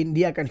lain.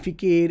 Dia akan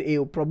fikir,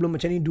 problem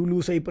macam ni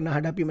dulu saya pernah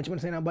hadapi, macam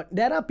mana saya nak buat.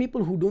 There are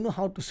people who don't know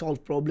how to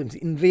solve problems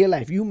in real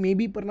life. You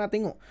maybe pernah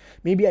tengok.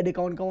 Maybe ada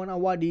kawan-kawan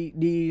awak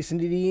di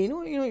sendiri,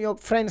 you know your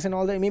friends and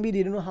all that. Maybe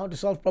they don't know how to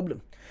solve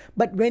problem.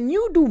 But when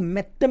you do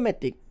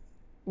mathematics,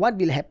 what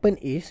will happen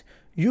is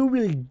you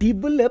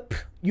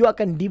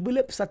akan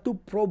develop satu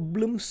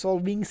problem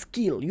solving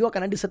skill. You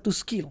akan ada satu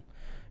skill.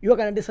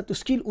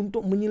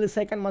 Untuk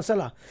menyelesaikan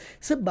masalah.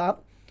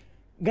 Sebab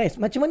guys,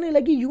 macam mana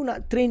lagi you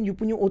nak train you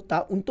punya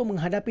otak untuk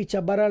menghadapi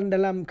cabaran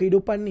dalam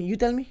kehidupan ni? You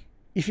tell me.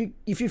 If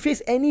you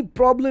face any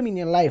problem in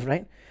your life,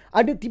 right?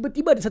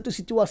 Tiba-tiba ada satu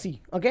situasi,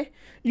 okay?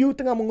 You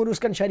tengah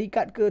menguruskan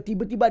syarikat ke,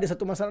 tiba-tiba ada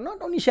satu masalah. Not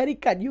only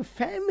syarikat, your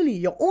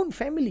own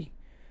family.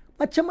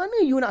 Macam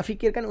mana you nak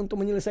fikirkan untuk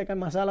menyelesaikan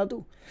masalah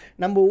tu?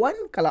 Number one,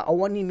 kalau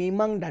awak ni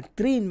memang dah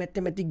train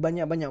matematik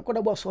banyak-banyak, kau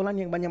dah buat soalan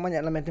yang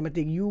banyak-banyak dalam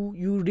matematik, you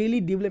really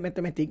develop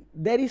matematik,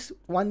 there is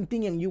one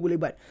thing yang you boleh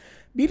buat.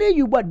 Bila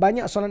you buat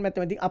banyak soalan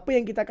matematik, apa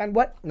yang kita akan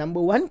buat? Number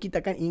one, kita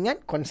akan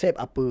ingat konsep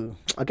apa.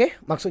 Okay?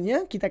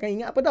 Maksudnya, kita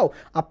akan ingat apa tahu?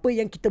 Apa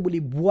yang kita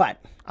boleh buat.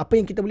 Apa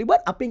yang kita boleh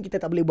buat, apa yang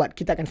kita tak boleh buat.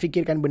 Kita akan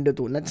fikirkan benda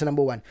tu. That's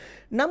number one.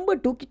 Number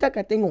two, kita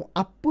akan tengok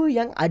apa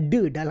yang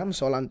ada dalam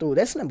soalan tu.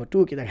 That's number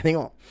two, kita akan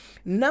tengok.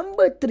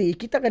 Number three,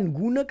 kita akan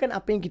gunakan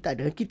apa yang kita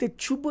ada. Kita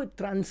cuba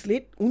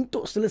translate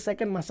untuk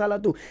selesaikan masalah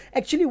tu.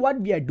 Actually, what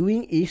we are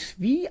doing is,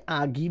 we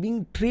are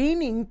giving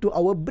training to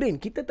our brain.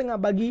 Kita tengah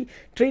bagi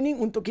training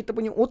untuk kita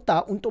punya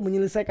otak untuk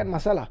menyelesaikan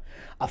masalah.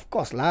 Of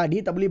course lah, dia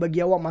tak boleh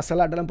bagi awak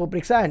masalah dalam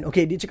peperiksaan.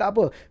 Okay, dia cakap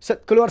apa?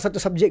 Keluar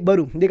satu subjek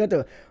baru. Dia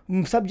kata,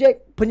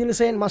 subjek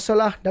penyelesaian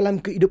masalah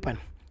dalam kehidupan.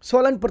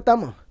 Soalan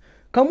pertama,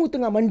 kamu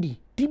tengah mandi,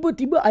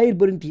 tiba-tiba air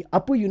berhenti.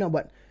 Apa you nak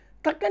buat?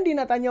 Takkan dia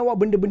nak tanya awak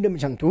benda-benda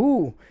macam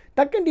tu.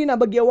 Takkan dia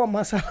nak bagi awak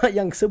masalah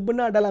yang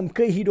sebenar dalam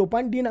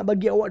kehidupan, dia nak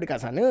bagi awak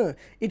dekat sana.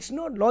 It's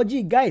not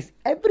logic, guys.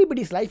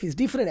 Everybody's life is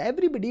different.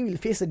 Everybody will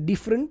face a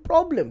different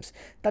problems.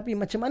 Tapi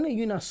macam mana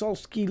you nak solve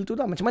skill tu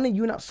tau? Macam mana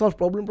you nak solve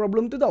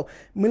problem-problem tu tau?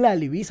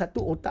 Melalui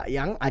satu otak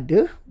yang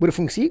ada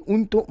berfungsi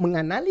untuk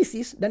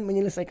menganalisis dan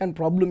menyelesaikan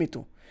problem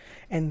itu.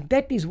 And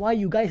that is why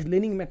you guys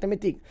learning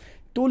mathematics.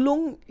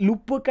 Tolong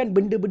lupakan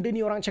benda-benda ni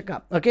orang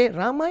cakap. Okay?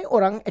 Ramai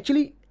orang,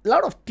 actually, a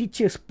lot of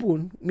teachers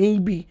pun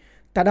maybe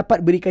tak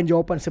dapat berikan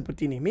jawapan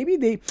seperti ni. Maybe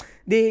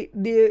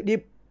they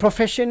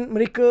profession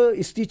mereka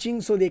is teaching,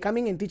 so they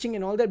coming and teaching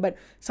and all that. But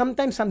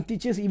sometimes some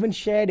teachers even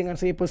share dengan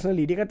saya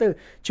personally. Dia kata,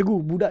 cikgu,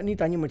 budak ni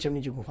tanya macam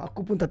ni cikgu.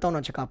 Aku pun tak tahu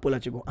nak cakap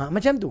apalah cikgu.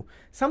 Macam tu.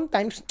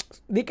 Sometimes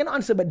they cannot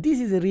answer, but this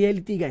is a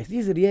reality, guys.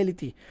 This is a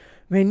reality.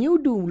 When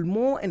you do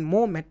more and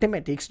more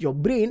mathematics, your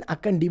brain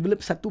akan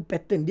develop satu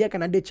pattern. Dia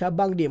akan ada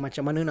cabang dia.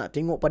 Macam mana nak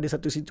tengok pada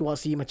satu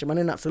situasi. Macam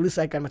mana nak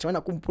selesaikan. Macam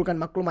mana nak kumpulkan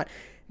maklumat.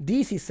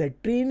 This is a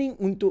training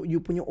untuk you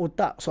punya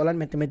otak soalan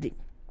matematik.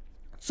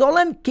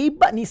 Soalan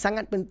Kbat ni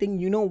sangat penting.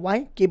 You know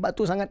why Kbat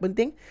tu sangat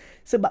penting?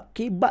 Sebab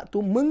Kbat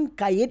tu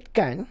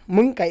mengkaitkan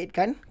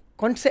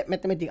konsep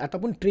matematik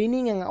ataupun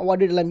training yang awak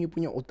ada dalam you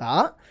punya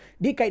otak.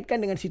 Dia kaitkan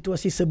dengan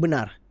situasi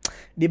sebenar.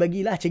 Dia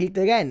bagilah cerita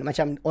kan,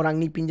 macam orang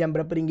ni pinjam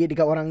berapa ringgit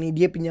dekat orang ni,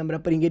 dia pinjam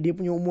berapa ringgit, dia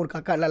punya umur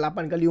kakak adalah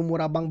 8 kali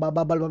umur abang, bla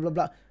bla bla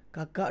bla.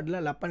 Kakak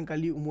adalah 8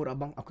 kali umur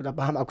abang. Aku tak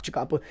faham aku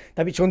cakap apa,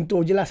 tapi contoh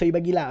je lah saya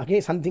bagilah.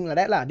 Okay, something like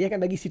that lah. Dia akan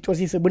bagi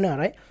situasi sebenar,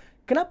 right?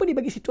 Kenapa dia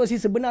bagi situasi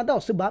sebenar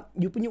tau? Sebab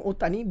you punya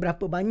otak ni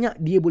berapa banyak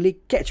dia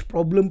boleh catch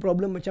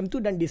problem-problem macam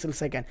tu dan dia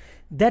selesaikan.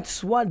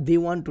 That's what they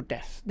want to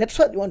test. That's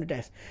what they want to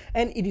test.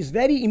 And it is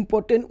very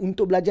important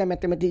untuk belajar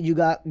matematik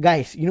juga,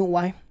 guys. You know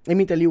why? Let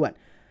me tell you what.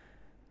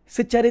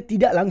 Secara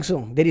tidak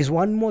langsung, there is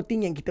one more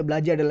thing yang kita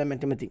belajar dalam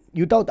matematik.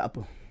 You tahu tak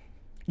apa?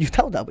 You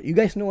tahu tak apa? You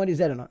guys know what is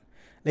that or not?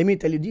 Let me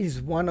tell you, this is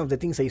one of the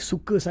things saya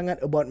suka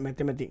sangat about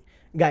mathematics.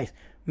 Guys,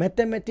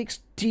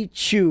 mathematics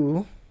teach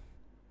you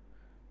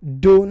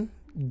don't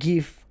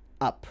give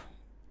up.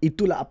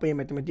 Itulah apa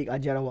yang matematik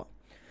ajar awak.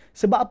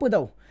 Sebab apa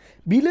tahu?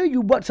 Bila you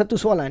buat satu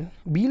soalan,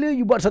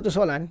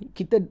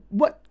 kita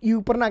buat,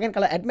 you pernah kan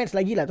kalau admits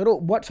lagi lah,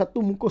 terus buat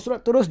satu muka surat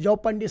terus,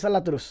 jawapan dia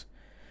salah terus.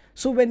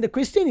 So when the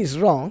question is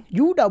wrong,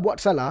 you dah buat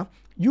salah,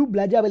 you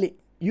belajar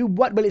balik. You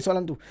buat balik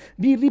soalan tu.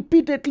 Di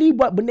repeatedly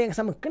buat benda yang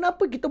sama.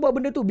 Kenapa kita buat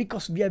benda tu?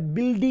 Because we are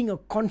building a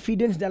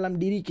confidence dalam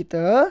diri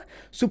kita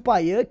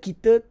supaya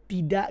kita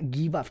tidak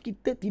give up.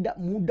 Kita tidak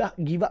mudah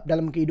give up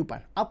dalam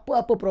kehidupan.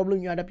 Apa-apa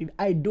problem you hadapi,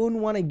 I don't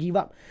want to give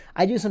up.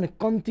 I just want to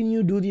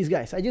continue do this,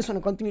 guys. I just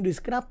want to continue do this.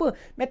 Kenapa?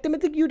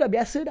 Matematik you dah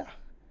biasa dah.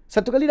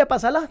 Satu kali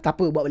dapat salah,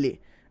 tak apa, buat balik.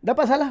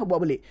 Dapat salah,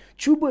 buat balik.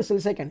 Cuba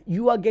selesaikan.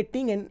 You are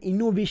getting an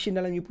innovation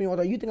dalam you punya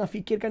otak. You tengah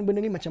fikirkan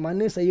benda ni macam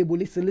mana saya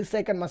boleh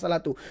selesaikan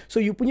masalah tu. So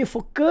you punya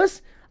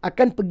fokus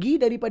akan pergi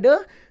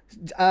daripada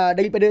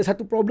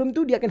satu problem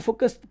tu, dia akan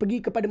fokus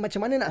pergi kepada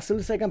macam mana nak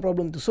selesaikan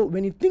problem tu. So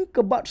when you think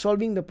about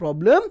solving the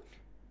problem,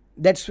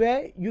 that's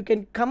where you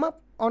can come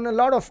up on a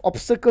lot of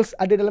obstacles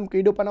ada dalam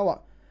kehidupan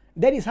awak.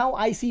 That is how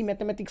I see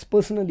mathematics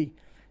personally.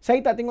 Saya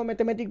tak tengok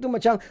matematik tu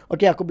macam,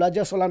 okay, aku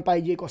belajar soalan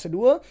pi j kuasa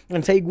 2 dan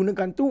saya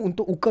gunakan tu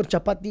untuk ukur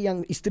capati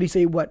yang isteri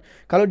saya buat.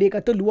 Kalau dia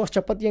kata luas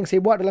capati yang saya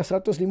buat adalah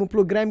 150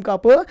 gram ke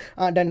apa,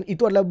 dan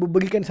itu adalah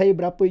berikan saya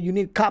berapa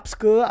unit carbs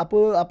ke,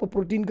 apa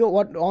protein ke,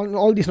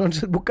 all this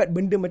nonsense. Bukan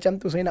benda macam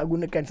tu saya nak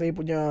gunakan saya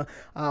punya,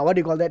 what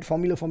do you call that,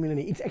 formula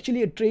ni. It's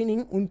actually a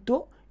training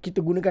untuk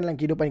kita gunakan dalam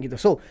kehidupan kita.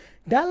 So,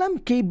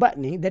 dalam Kbat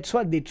ni, that's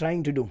what they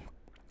trying to do.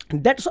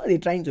 That's what they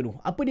trying to do.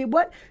 Apa dia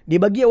buat? Dia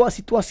bagi awak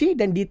situasi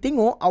dan dia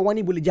tengok awak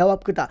ni boleh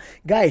jawab ke tak.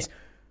 Guys,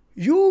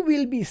 you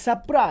will be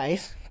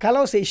surprised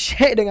kalau saya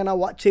share dengan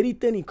awak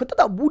cerita ni. Kau tahu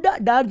tak budak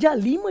darjah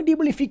 5 dia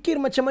boleh fikir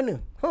macam mana?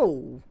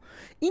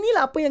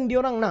 Inilah apa yang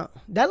diorang nak.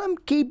 Dalam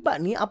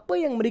Kbat ni, apa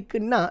yang mereka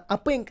nak,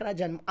 apa yang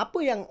kerajaan,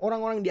 apa yang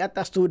orang-orang di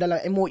atas tu dalam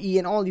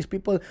MOE and all these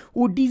people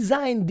who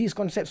design this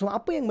concept. So,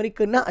 apa yang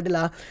mereka nak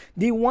adalah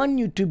they want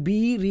you to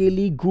be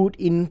really good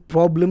in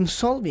problem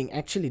solving.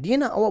 Actually,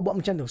 dia nak awak buat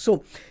macam tu.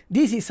 So,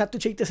 this is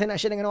satu cerita saya nak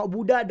share dengan awak.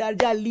 Budak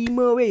darjah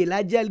 5 weh.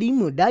 Darjah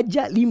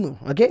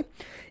 5. Okay?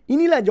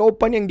 Inilah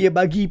jawapan yang dia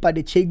bagi pada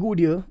cikgu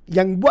dia,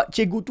 yang buat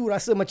cikgu tu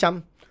rasa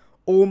macam,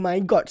 oh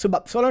my god.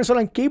 Sebab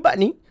soalan-soalan Kbat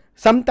ni,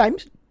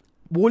 sometimes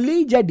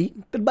boleh jadi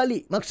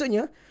terbalik.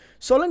 Maksudnya,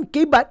 soalan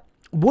Kbat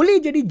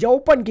boleh jadi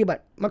jawapan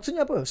Kbat.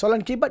 Maksudnya apa?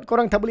 Soalan Kbat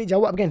korang tak boleh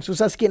jawab kan?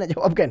 Susah sikit nak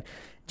jawab kan?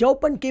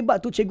 Jawapan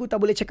Kbat tu cikgu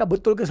tak boleh cakap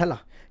betul ke salah.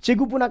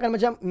 Cikgu pun akan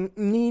macam,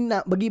 ni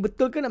nak bagi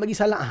betul ke nak bagi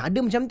salah?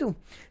 Ada macam tu.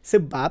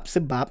 Sebab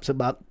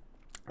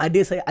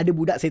ada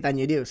budak saya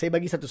tanya dia. Saya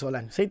bagi satu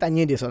soalan. Saya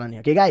tanya dia soalan ni.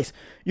 Okay guys,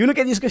 you look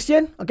at this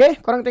question.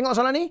 Okay, korang tengok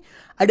soalan ni.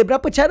 Ada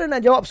berapa cara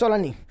nak jawab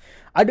soalan ni?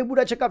 Ada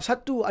budak cakap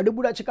 1, ada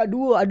budak cakap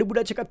 2, ada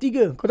budak cakap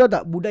 3. Kau tahu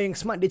tak budak yang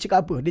smart dia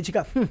cakap apa? Dia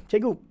cakap,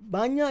 cikgu,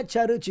 banyak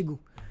cara cikgu.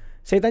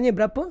 Saya tanya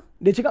berapa?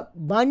 Dia cakap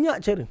banyak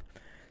cara.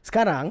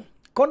 Sekarang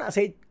kau nak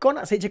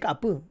saya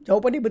cakap apa?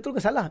 Jawapan dia betul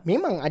ke salah?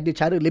 Memang ada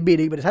cara lebih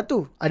daripada 1.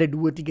 Ada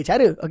 2, 3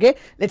 cara. Okay,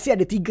 let's say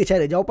ada 3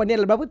 cara. Jawapan dia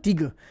adalah berapa?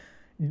 3.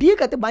 Dia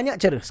kata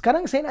banyak cara.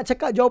 Sekarang saya nak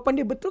cakap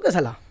jawapan dia betul ke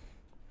salah?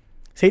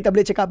 Saya tak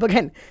boleh cakap apa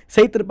kan?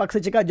 Saya terpaksa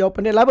cakap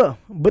jawapan dia adalah apa?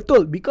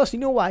 Betul. Because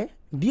you know why?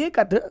 Dia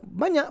kata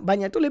banyak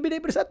tu lebih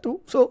daripada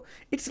 1. So,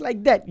 it's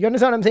like that. You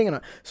understand what I'm saying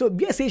or not? So,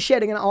 biar saya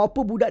share dengan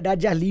apa budak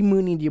darjah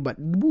 5 ni dia buat.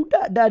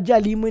 Budak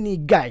darjah 5 ni,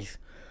 guys.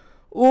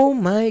 Oh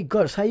my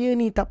god, saya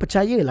ni tak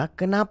percayalah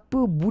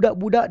kenapa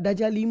budak-budak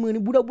darjah 5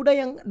 ni, budak-budak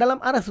yang dalam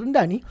aras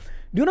rendah ni,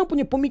 diorang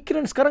punya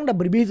pemikiran sekarang dah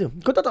berbeza.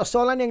 Kau tahu tak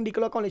soalan yang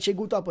dikeluarkan oleh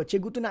cikgu tu apa?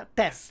 Cikgu tu nak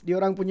test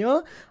diorang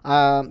punya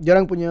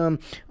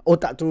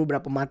otak tu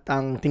berapa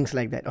matang, things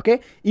like that.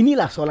 Okay,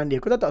 inilah soalan dia.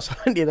 Kau tahu tak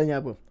soalan dia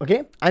tanya apa?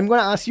 Okay, I'm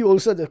gonna ask you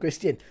also the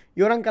question.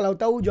 Diorang kalau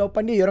tahu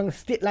jawapan dia, diorang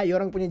state lah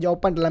diorang punya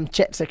jawapan dalam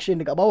chat section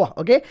dekat bawah.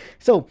 Okay,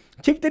 so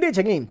cerita dia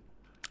macam ni.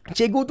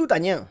 Cikgu tu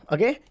tanya,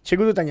 okay?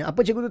 Cikgu tu tanya.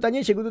 Apa cikgu tu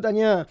tanya? Cikgu tu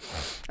tanya,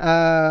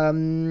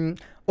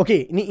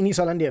 okay, ini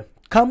soalan dia.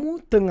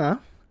 Kamu tengah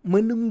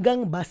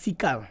menunggang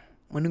basikal.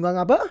 Menunggang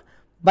apa?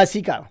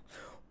 Basikal.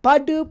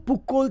 Pada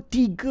pukul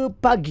 3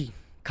 pagi.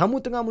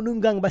 Kamu tengah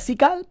menunggang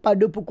basikal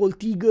pada pukul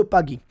 3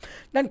 pagi.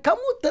 Dan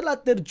kamu telah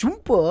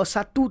terjumpa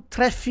satu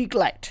traffic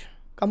light.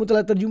 Kamu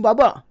telah terjumpa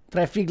apa?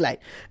 Traffic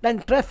light. Dan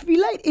traffic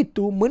light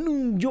itu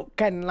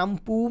menunjukkan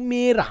lampu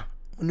merah.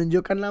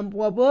 Menunjukkan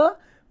lampu apa?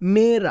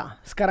 Merah.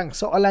 Sekarang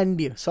soalan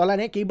dia.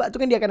 Soalannya Kbat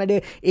tu kan dia akan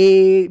ada A,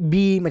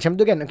 B macam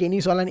tu kan. Okay,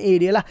 ini soalan A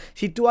dia lah.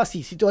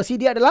 Situasi.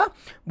 Situasi dia adalah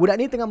budak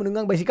ni tengah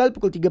menunggang basikal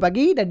pukul 3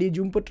 pagi dan dia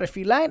jumpa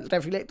traffic light.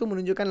 Traffic light tu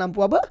menunjukkan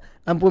lampu apa?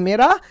 Lampu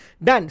merah.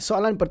 Dan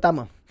soalan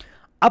pertama.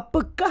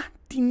 Apakah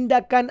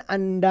tindakan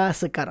anda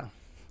sekarang?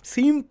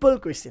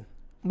 Simple question.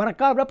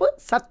 Markah berapa?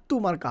 1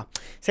 markah.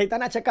 Saya tak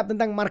nak cakap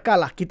tentang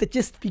markah lah. Kita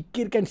just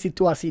fikirkan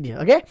situasi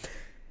dia. Okay?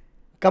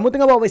 Kamu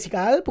tengah bawa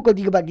basikal pukul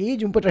 3 pagi,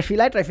 jumpa traffic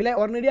light. Traffic light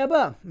warna dia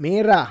apa?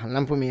 Merah.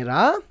 Lampu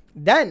merah.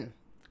 Dan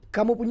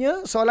kamu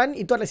punya soalan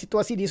itu adalah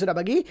situasi dia sudah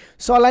bagi.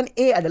 Soalan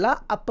A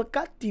adalah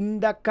apakah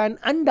tindakan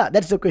anda?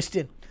 That's the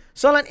question.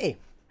 Soalan A.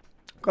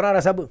 Korang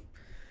rasa apa?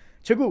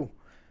 Cikgu,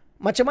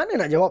 macam mana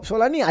nak jawab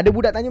soalan ni? Ada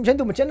budak tanya macam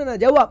tu, macam mana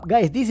nak jawab?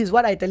 Guys, this is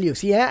what I tell you.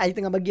 See, I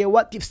tengah bagi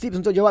awak tips-tips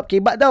untuk jawab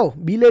kebat tau.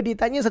 Bila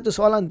ditanya satu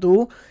soalan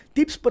tu,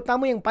 tips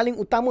pertama yang paling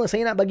utama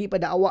saya nak bagi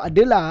pada awak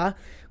adalah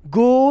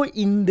go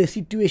in the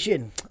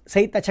situation.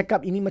 Saya tak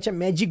cakap ini macam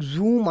magic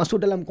zoom masuk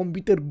dalam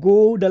komputer,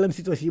 go dalam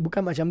situasi.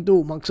 Bukan macam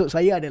tu. Maksud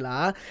saya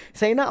adalah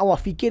saya nak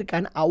awak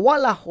fikirkan awak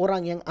lah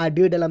orang yang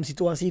ada dalam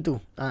situasi tu.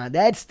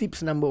 That's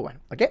tips number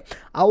 1. Okay?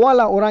 Awak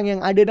lah orang yang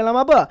ada dalam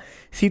apa?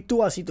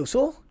 Situasi tu.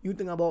 So, you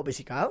tengah bawa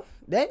basikal,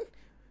 then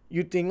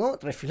you tengok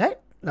traffic light,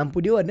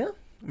 lampu dia warna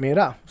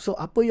merah. So,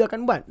 apa you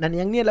akan buat? Dan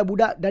yang ni adalah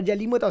budak darjah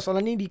 5 tau.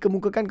 Soalan ni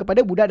dikemukakan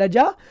kepada budak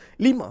darjah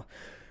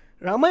 5.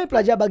 Ramai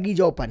pelajar bagi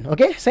jawapan.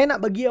 Okay? Saya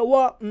nak bagi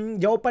awak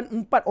jawapan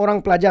 4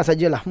 orang pelajar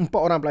sajalah. 4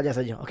 orang pelajar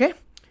saja. Okay?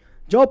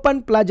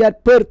 Jawapan pelajar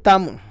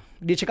pertama.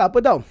 Dia cakap apa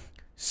tau?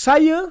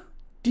 Saya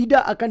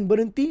tidak akan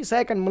berhenti.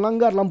 Saya akan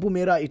melanggar lampu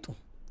merah itu.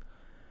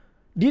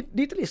 Dia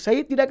tulis,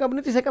 saya tidak akan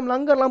berhenti. Saya akan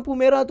melanggar lampu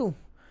merah tu.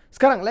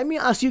 Sekarang, let me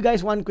ask you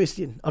guys one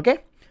question.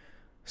 Okay?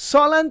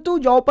 Soalan tu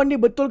jawapan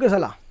dia betul ke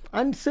salah?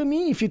 Answer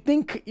me if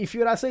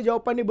you rasa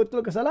jawapan dia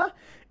betul ke salah.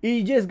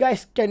 You just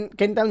guys can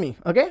tell me.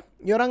 Okay?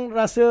 You orang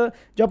rasa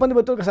jawapan dia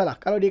betul ke salah?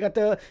 Kalau dia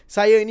kata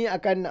saya ini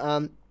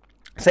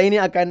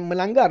akan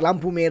melanggar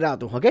lampu merah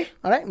tu. Okay?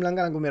 Alright?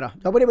 Melanggar lampu merah.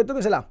 Jawapan dia betul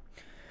ke salah?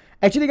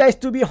 Actually guys,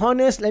 to be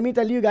honest, let me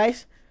tell you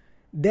guys,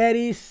 there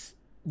is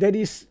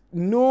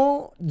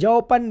no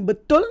jawapan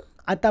betul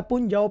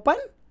ataupun jawapan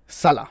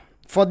salah.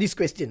 For this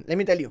question, let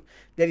me tell you,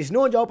 there is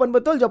no jawapan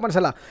betul, jawapan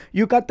salah.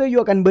 You kata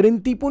you akan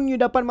berhenti pun you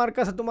dapat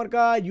markah 1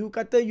 markah. You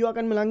kata you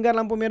akan melanggar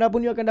lampu merah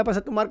pun you akan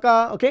dapat 1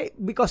 markah. Okay?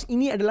 Because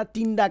ini adalah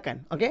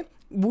tindakan. Okay?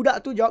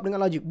 Budak tu jawab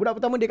dengan logik. Budak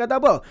pertama dia kata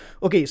apa?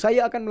 Okay,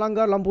 saya akan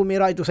melanggar lampu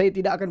merah itu. Saya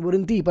tidak akan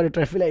berhenti pada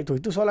traffic light itu.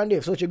 Itu soalan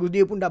dia. So, cikgu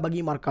dia pun dah bagi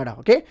markah dah.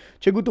 Okay?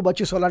 Cikgu tu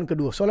baca soalan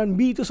kedua. Soalan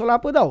B itu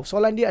soalan apa tau?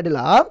 Soalan dia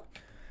adalah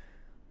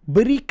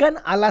berikan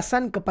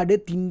alasan kepada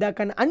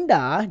tindakan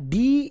anda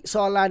di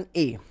soalan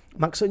A.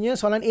 Maksudnya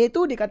soalan A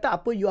tu dia kata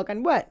apa you akan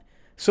buat.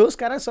 So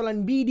sekarang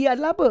soalan B dia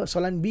adalah apa?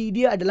 Soalan B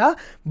dia adalah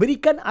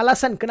berikan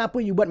alasan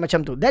kenapa you buat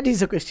macam tu. That is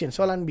the question,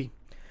 soalan B.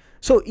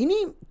 So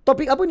ini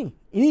topik apa ni?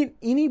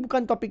 Ini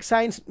bukan topik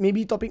sains,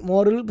 maybe topik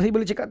moral. Saya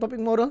boleh cakap topik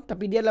moral,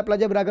 tapi dia adalah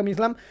pelajar beragama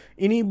Islam.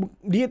 Ini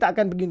dia tak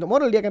akan pergi untuk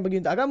moral, dia akan pergi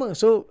untuk agama.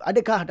 So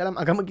adakah dalam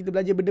agama kita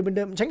belajar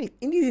benda-benda macam ni?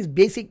 Ini is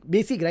basic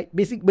right?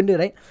 Basic benda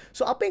right?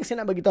 So apa yang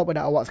saya nak bagi tahu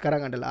pada awak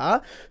sekarang adalah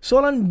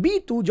soalan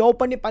B tu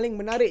jawapan dia paling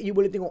menarik. You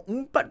boleh tengok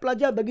 4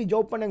 pelajar bagi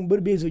jawapan yang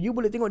berbeza. You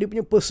boleh tengok dia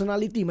punya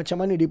personality,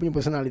 macam mana dia punya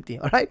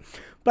personality. Alright?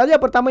 Pelajar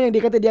pertama yang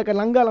dia kata dia akan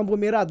langgar lampu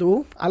merah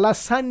tu,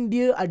 alasan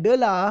dia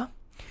adalah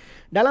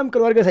dalam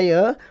keluarga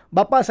saya,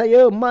 bapa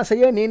saya, mak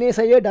saya, nenek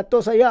saya,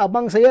 datuk saya,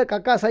 abang saya,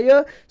 kakak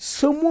saya,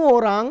 semua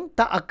orang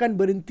tak akan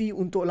berhenti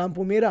untuk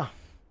lampu merah.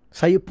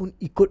 Saya pun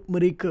ikut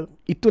mereka.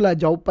 Itulah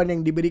jawapan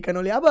yang diberikan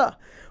oleh apa?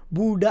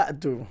 Budak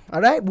tu.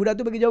 Alright? Budak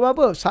tu bagi jawab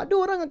apa? Satu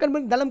orang akan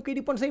berhenti. Dalam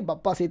kehidupan saya,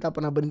 bapa saya tak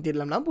pernah berhenti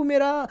dalam lampu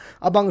merah.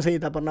 Abang saya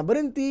tak pernah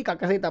berhenti.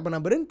 Kakak saya tak pernah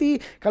berhenti.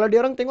 Kalau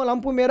dia orang tengok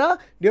lampu merah,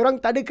 dia orang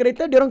tak ada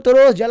kereta, dia orang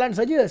terus jalan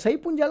saja. Saya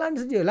pun jalan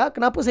sajalah.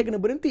 Kenapa saya kena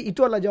berhenti?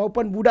 Itu adalah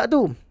jawapan budak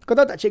tu. Kau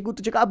tahu tak cikgu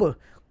tu cakap apa?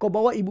 Kau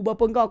bawa ibu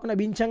bapa kau, aku nak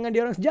bincang dengan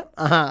dia orang sejam.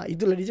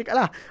 Itulah dia cakap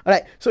lah.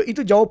 Alright. So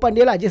itu jawapan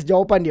dia lah. Just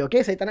jawapan dia.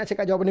 Okay. Saya tak nak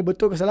cakap jawapan dia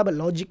betul ke salah. But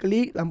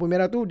logically, lampu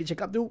merah tu dia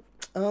cakap tu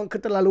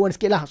keterlaluan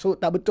sikit lah. So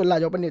tak betul lah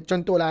jawapan dia.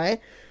 Contoh lah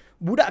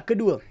budak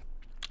kedua,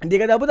 dia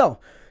kata apa tau?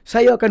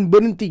 Saya akan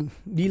berhenti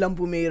di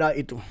lampu merah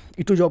itu.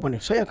 Itu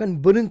jawapannya. Saya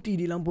akan berhenti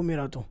di lampu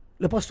merah tu.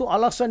 Lepas tu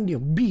alasan dia,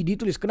 B,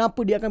 ditulis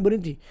kenapa dia akan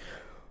berhenti.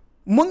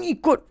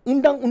 Mengikut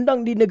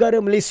undang-undang di negara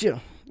Malaysia,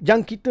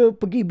 yang kita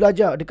pergi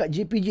belajar dekat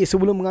JPJ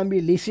sebelum mengambil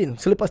lesen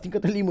selepas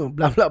tingkatan 5,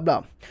 bla bla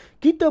bla.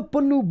 Kita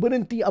perlu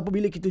berhenti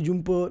apabila kita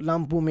jumpa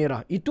lampu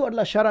merah. Itu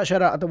adalah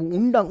syarat-syarat atau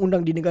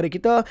undang-undang di negara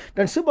kita.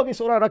 Dan sebagai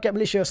seorang rakyat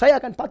Malaysia, saya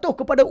akan patuh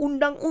kepada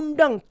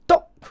undang-undang.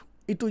 Top.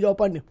 Itu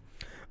jawapannya.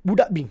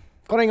 Budak B.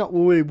 Korang ingat,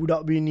 oi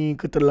budak B ni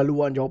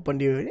keterlaluan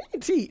jawapan dia.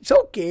 See, it's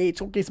okay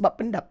sebab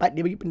pendapat,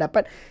 dia bagi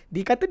pendapat.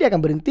 Dia kata dia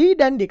akan berhenti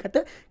dan dia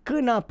kata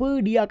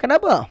kenapa dia akan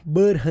apa?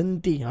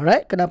 Berhenti.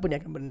 Alright? Kenapa dia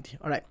akan berhenti?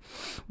 Alright.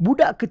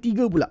 Budak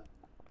ketiga pula.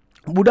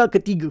 Budak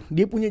ketiga,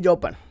 dia punya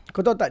jawapan.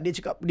 Kau tahu tak dia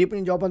cakap dia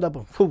punya jawapan tu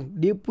apa?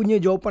 Dia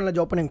punya jawapan lah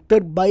jawapan yang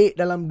terbaik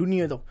dalam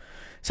dunia tu.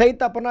 Saya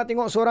tak pernah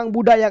tengok seorang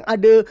budak yang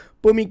ada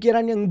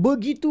pemikiran yang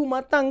begitu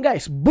matang,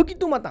 guys.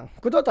 Begitu matang.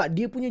 Kau tahu tak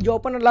dia punya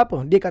jawapan adalah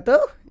apa? Dia kata,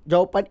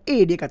 jawapan A,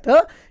 dia kata,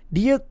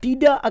 dia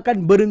tidak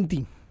akan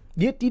berhenti.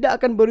 Dia tidak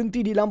akan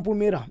berhenti di lampu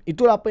merah.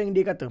 Itulah apa yang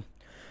dia kata.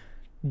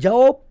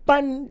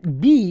 Jawapan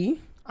B,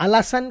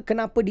 alasan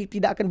kenapa dia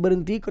tidak akan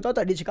berhenti, kau tahu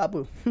tak dia cakap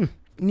apa?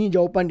 Ini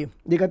jawapan dia.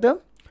 Dia kata,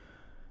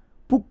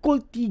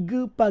 pukul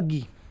 3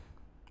 pagi.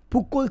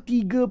 Pukul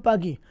 3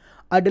 pagi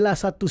adalah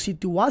satu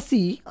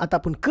situasi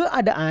ataupun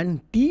keadaan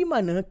di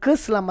mana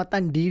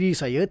keselamatan diri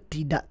saya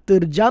tidak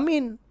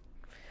terjamin.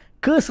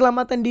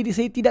 Keselamatan diri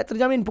saya tidak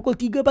terjamin pukul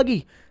 3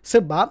 pagi.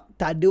 Sebab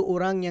tak ada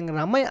orang yang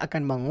ramai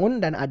akan bangun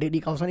dan ada di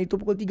kawasan itu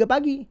pukul 3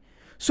 pagi.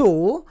 So,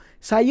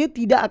 saya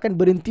tidak akan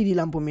berhenti di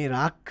lampu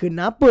merah.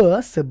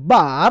 Kenapa?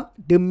 Sebab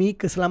demi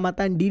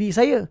keselamatan diri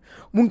saya.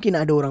 Mungkin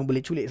ada orang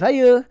boleh culik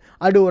saya,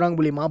 ada orang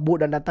boleh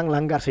mabuk dan datang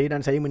langgar saya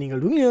dan saya meninggal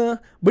dunia.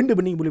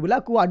 Benda-benda boleh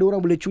berlaku. Ada orang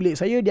boleh culik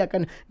saya, dia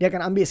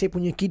akan ambil saya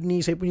punya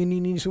kidney, saya punya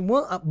ni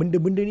semua.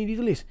 Benda-benda ni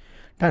ditulis.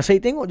 Dan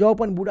saya tengok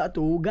jawapan budak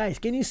tu,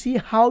 guys, can you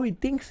see how he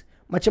thinks?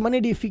 Macam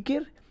mana dia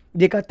fikir?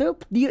 Dia kata,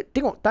 dia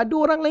tengok, tak ada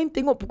orang lain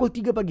tengok pukul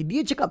 3 pagi.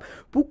 Dia cakap,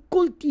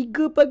 pukul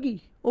 3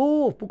 pagi.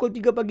 Oh, pukul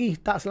 3 pagi,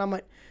 tak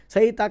selamat.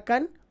 Saya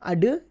takkan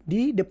ada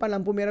di depan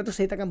lampu merah tu,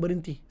 saya takkan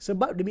berhenti.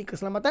 Sebab demi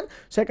keselamatan,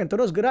 saya akan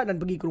terus gerak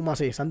dan pergi ke rumah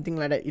saya. Something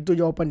like that. Itu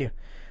jawapan dia.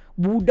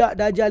 Budak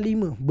darjah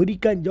 5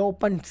 berikan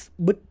jawapan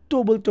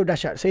betul-betul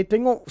dahsyat. Saya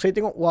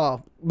tengok,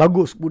 wah,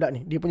 bagus budak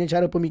ni. Dia punya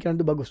cara pemikiran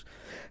tu bagus.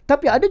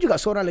 Tapi ada juga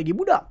seorang lagi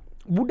budak.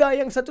 Budak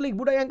yang satu lagi,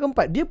 budak yang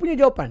keempat. Dia punya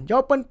jawapan.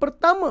 Jawapan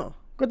pertama.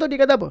 Kau tahu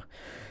dia kata apa?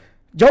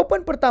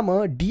 Jawapan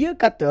pertama, dia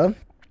kata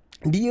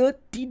dia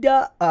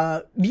tidak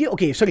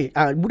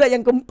budak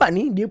yang keempat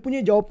ni, dia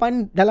punya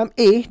jawapan dalam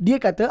A, dia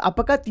kata,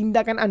 apakah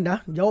tindakan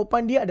anda?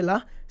 Jawapan dia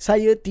adalah,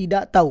 saya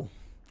tidak tahu.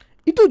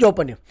 Itu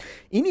jawapan dia.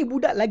 Ini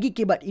budak lagi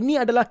kebat.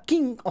 Ini adalah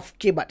king of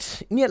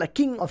kebats. Ini adalah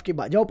king of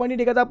kebat. Jawapan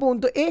dia kata apa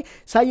untuk A?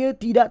 Saya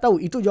tidak tahu.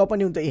 Itu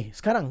jawapan dia untuk A.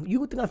 Sekarang,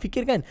 you tengah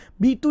fikir kan,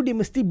 B tu dia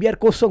mesti biar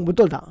kosong,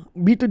 betul tak?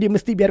 B tu dia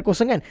mesti biar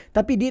kosong kan?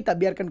 Tapi dia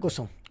tak biarkan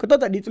kosong. Kau tahu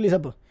tak dia tulis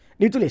apa?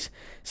 Dia tulis,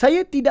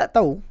 saya tidak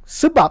tahu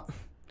sebab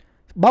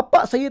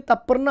bapa saya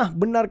tak pernah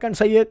benarkan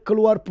saya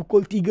keluar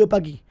pukul 3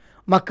 pagi.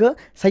 Maka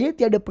saya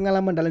tiada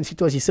pengalaman dalam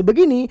situasi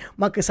sebegini,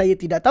 maka saya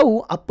tidak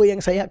tahu apa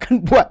yang saya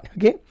akan buat.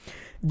 Okay?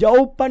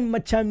 Jawapan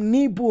macam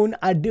ni pun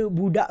ada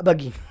budak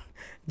bagi.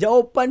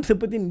 Jawapan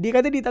seperti ni.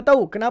 Dia kata dia tak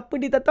tahu. Kenapa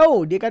dia tak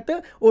tahu? Dia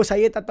kata, oh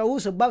saya tak tahu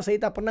sebab saya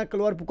tak pernah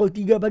keluar pukul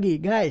 3 pagi.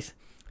 Guys,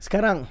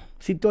 sekarang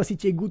situasi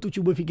cikgu tu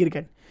cuba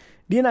fikirkan.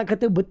 Dia nak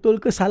kata betul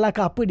ke salah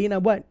ke apa dia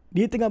nak buat.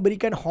 Dia tengah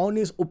berikan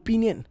honest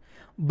opinion.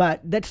 But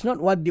that's not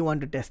what they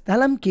want to test.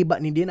 Dalam kebat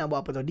ni dia nak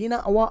buat apa tau? Dia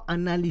nak awak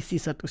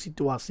analisis satu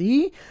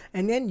situasi.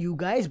 And then you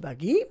guys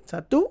bagi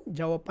satu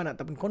jawapan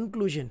ataupun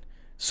conclusion.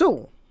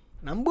 So,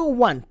 number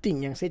one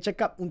thing yang saya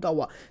cakap untuk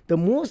awak. The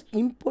most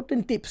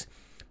important tips.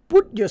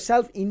 Put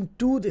yourself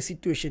into the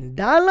situation.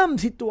 Dalam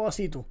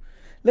situasi tu.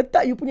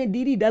 Letak you punya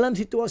diri dalam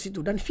situasi tu.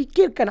 Dan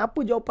fikirkan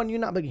apa jawapan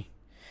you nak bagi.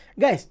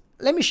 Guys,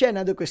 let me share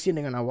another question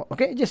dengan awak.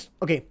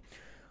 Okay.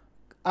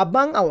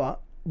 Abang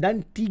awak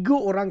dan 3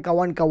 orang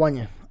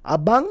kawan-kawannya.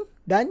 Abang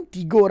dan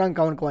 3 orang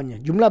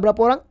kawan-kawannya. Jumlah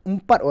berapa orang?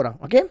 4 orang.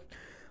 Okay.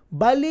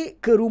 Balik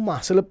ke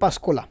rumah selepas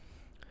sekolah.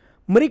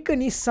 Mereka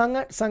ni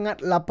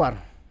sangat-sangat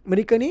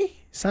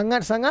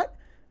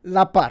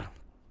lapar.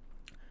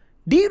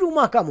 Di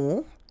rumah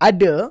kamu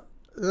ada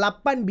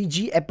 8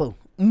 biji apple.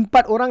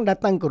 4 orang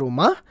datang ke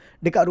rumah.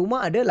 Dekat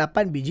rumah ada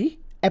 8 biji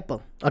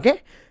apple.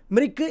 Okay.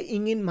 Mereka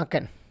ingin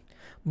makan.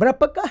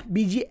 Berapakah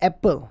biji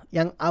apple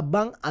yang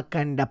abang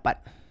akan dapat?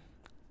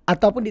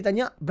 Ataupun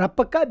ditanya,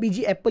 berapakah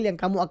biji apple yang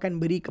kamu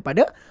akan beri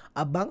kepada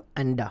abang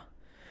anda?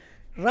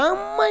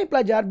 Ramai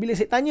pelajar, bila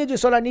saya tanya je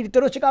soalan ni, dia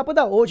terus cakap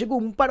apa tahu? Oh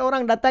cikgu, 4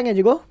 orang datang ya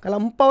cikgu.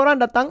 Kalau 4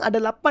 orang datang, ada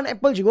 8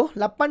 apple cikgu.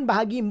 8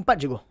 bahagi 4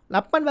 cikgu.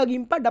 8 bahagi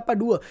 4 dapat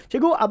 2.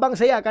 Cikgu, abang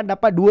saya akan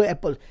dapat 2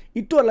 apple.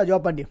 Itu adalah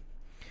jawapan dia.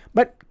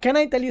 But can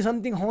I tell you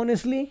something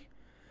honestly?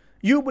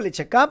 You boleh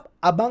cakap,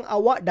 abang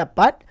awak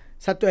dapat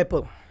 1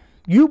 apple.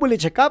 You boleh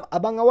cakap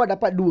abang awak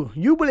dapat 2.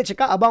 You boleh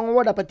cakap abang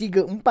awak dapat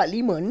 3, 4,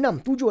 5, 6,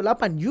 7,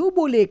 8. You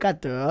boleh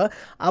kata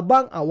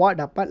abang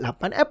awak dapat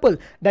 8 apple.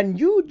 Dan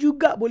you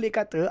juga boleh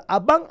kata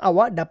abang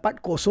awak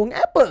dapat 0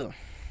 apple.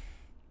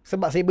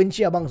 Sebab saya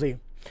benci abang saya.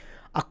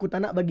 Aku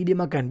tak nak bagi dia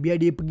makan. Biar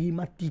dia pergi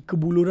mati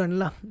kebuluran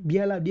lah.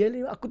 Biarlah dia.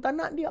 Aku tak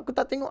nak dia. Aku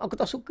tak tengok. Aku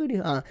tak suka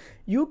dia.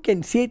 You can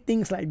say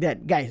things like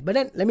that, guys. But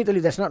then, let me tell you,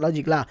 that's not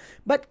logic lah.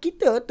 But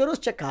kita terus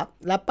cakap,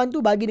 8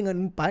 tu bagi dengan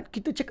 4.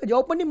 Kita cakap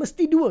jawapan dia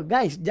mesti 2.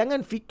 Guys, jangan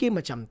fikir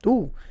macam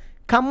tu.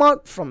 Come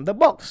out from the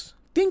box.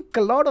 Think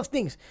a lot of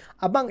things.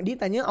 Abang, dia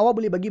tanya,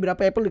 awak boleh bagi berapa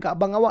apple dekat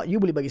abang awak?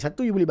 You boleh bagi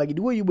 1, you boleh bagi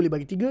 2, you boleh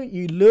bagi 3.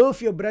 You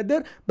love your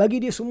brother.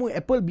 Bagi dia semua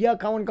apple.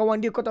 Biar kawan-kawan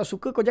dia kau tak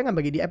suka, kau jangan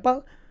bagi dia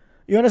apple.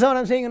 You understand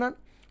what I'm saying or not?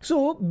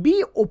 So,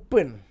 be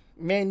open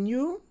when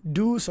you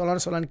do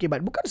soalan-soalan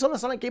kebat. Bukan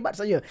soalan-soalan kebat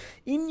saja.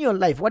 In your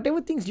life,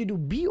 whatever things you do,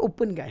 be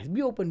open guys.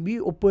 Be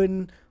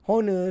open,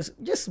 honest.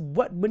 Just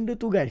buat benda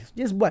tu guys.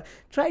 Just buat.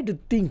 Try to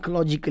think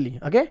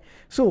logically. Okay?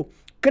 So,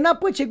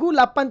 kenapa cikgu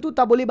 8 tu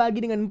tak boleh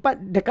bagi dengan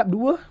 4 dekat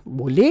 2?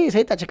 Boleh.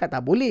 Saya tak cakap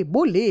tak boleh.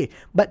 Boleh.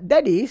 But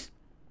that is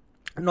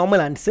normal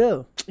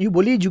answer. You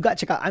boleh juga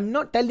cakap, I'm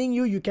not telling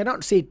you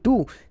cannot say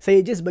 2. Saya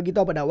just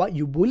beritahu pada awak,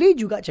 you boleh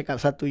juga cakap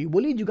 1, you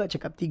boleh juga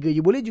cakap 3,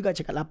 you boleh juga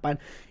cakap 8.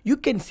 You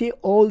can say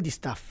all this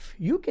stuff.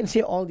 You can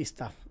say all this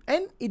stuff.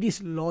 And it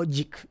is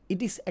logic.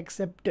 It is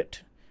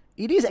accepted.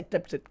 It is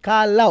accepted.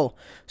 Kalau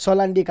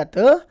soalan dia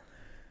kata,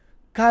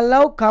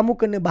 kalau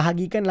kamu kena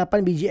bahagikan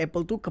 8 biji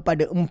apple tu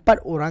kepada 4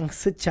 orang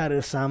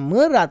secara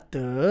sama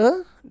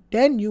rata,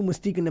 then you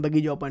mesti kena bagi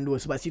jawapan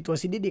 2. Sebab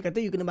situasi dia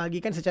kata you kena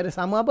bahagikan secara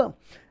sama apa?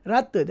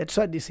 Rata. That's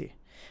what they say.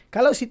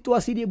 Kalau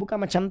situasi dia bukan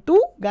macam tu,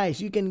 guys,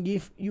 you can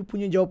give you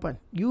punya jawapan.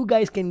 You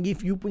guys can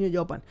give you punya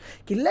jawapan.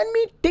 Okay, let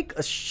me take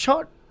a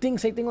short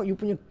thing. Saya tengok you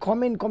punya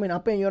komen-komen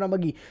apa yang you orang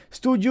bagi.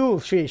 Setuju,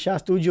 Syah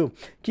setuju.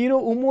 Kira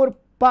umur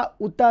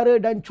Pak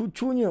Utara dan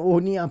cucunya. Oh,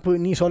 ni apa?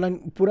 Ni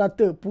soalan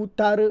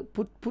putra.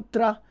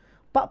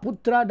 Pak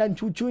Putra dan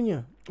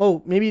cucunya.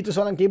 Oh, maybe itu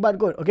soalan kebat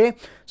kot. Okay.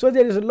 So,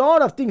 there is a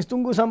lot of things.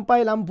 Tunggu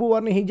sampai lampu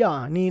warna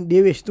hijau. Ni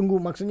Dewish tunggu.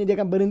 Maksudnya dia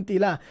akan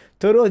berhenti lah.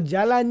 Terus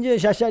jalan je.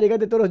 Syasha dia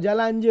kata terus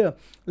jalan je.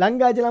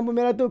 Langgar je lampu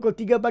merah tu. Pukul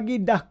 3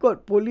 pagi dah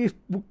kot. Polis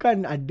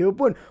bukan ada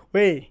pun.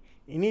 Weh,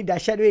 ini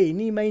dahsyat weh.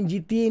 Ini main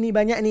GTA ni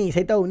banyak ni.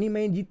 Saya tahu ni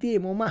main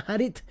GTA. Muhammad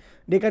Harith.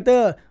 Dia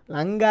kata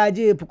langgar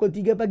je pukul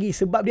 3 pagi.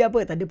 Sebab dia apa?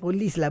 Tak ada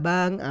polis lah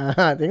bang.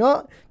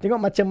 Tengok. Tengok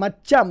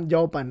macam-macam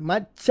jawapan.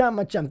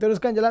 Macam-macam.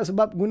 Teruskan jalan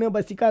sebab guna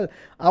basikal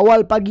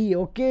awal pagi.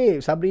 Okey.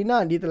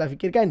 Sabrina dia telah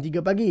fikirkan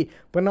 3 pagi.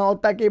 Pernah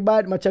otak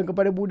kebat macam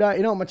kepada budak.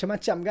 You know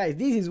macam-macam guys.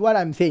 This is what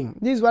I'm saying.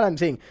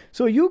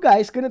 So you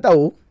guys kena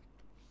tahu.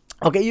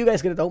 Okay, you guys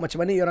kena tahu macam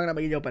mana orang nak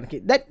bagi jawapan.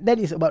 Okay, that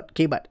is about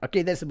kebat.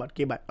 Okay, that's about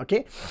kebat.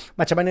 Okay,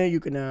 macam mana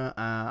you kena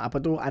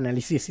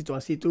analisis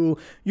situasi tu,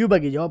 you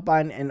bagi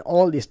jawapan and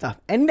all this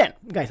stuff. And then,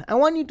 guys, I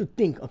want you to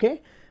think.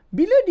 Okay,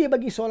 bila dia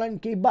bagi soalan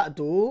kebat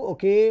tu,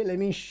 okay, let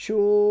me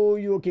show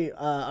you. Okay,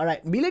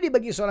 alright. Bila dia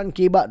bagi soalan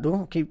kebat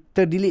tu, okay,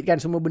 terdelete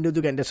kan semua benda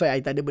tu kan. That's why I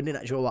tak ada benda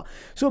nak show awak.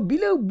 So,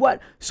 bila buat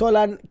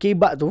soalan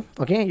kebat tu,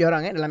 okay, you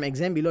orang dalam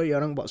exam, bila you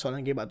orang buat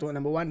soalan kebat tu,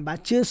 number one,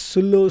 baca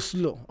slow.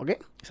 Okay,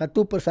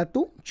 satu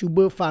persatu,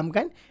 cuba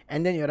fahamkan,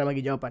 and then you orang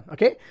bagi jawapan.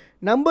 Okay,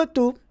 number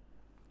two,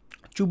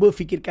 cuba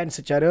fikirkan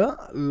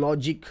secara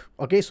logik.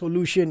 Okay,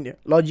 solution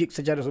dia. Logik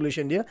secara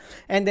solution dia.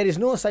 And there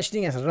is no such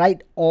thing as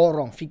right or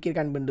wrong.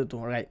 Fikirkan benda tu,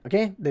 right?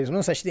 Okay, there is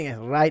no such thing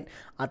as right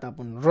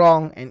ataupun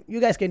wrong. And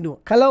you guys can do.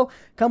 Kalau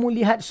kamu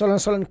lihat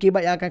soalan-soalan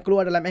kebat yang akan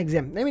keluar dalam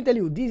exam, let me tell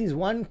you, this is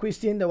one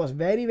question that was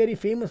very, very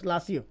famous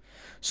last year.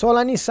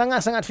 Soalan ni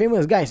sangat-sangat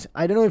famous, guys.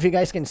 I don't know if you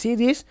guys can see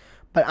this.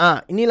 But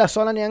inilah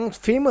soalan yang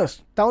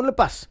famous tahun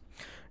lepas.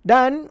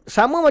 Dan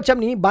sama macam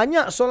ni,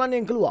 banyak soalan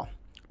yang keluar.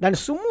 Dan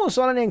semua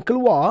soalan yang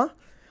keluar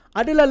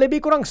adalah lebih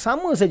kurang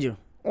sama saja.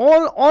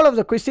 All of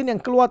the question yang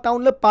keluar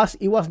tahun lepas,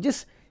 it was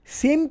just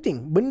same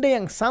thing. Benda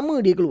yang sama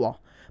dia keluar.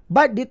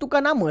 But dia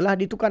tukar nama lah.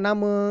 Dia tukar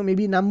nama,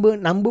 maybe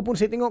number pun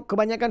saya tengok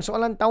kebanyakan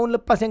soalan tahun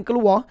lepas yang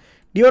keluar,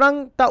 dia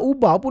orang tak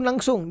ubah pun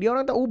langsung.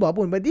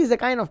 But this is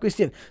the kind of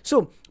question.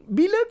 So,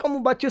 bila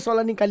kamu baca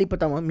soalan ni kali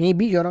pertama,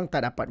 maybe orang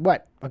tak dapat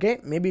buat.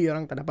 Okay, maybe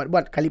orang tak dapat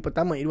buat. Kali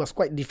pertama, it was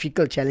quite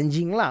difficult,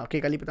 challenging lah. Okay,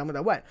 kali pertama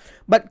tak buat.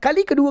 But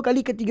kali kedua,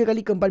 kali ketiga,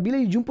 kali keempat,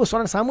 bila you jumpa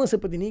soalan sama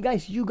seperti ni,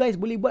 guys, you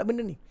guys boleh buat benda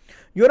ni.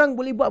 You orang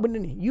boleh buat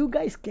benda ni. You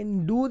guys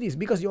can do this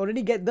because you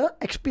already get the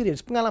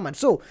experience, pengalaman.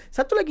 So,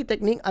 satu lagi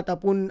teknik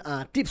ataupun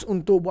tips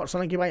untuk buat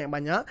soalan kebat yang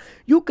banyak,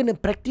 you kena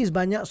practice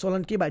banyak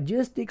soalan kebat.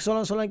 Just take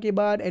soalan-soalan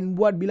kebat and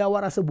buat bila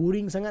awak rasa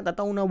boring sangat, tak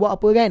tahu nak buat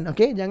apa kan.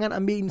 Okay, jangan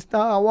ambil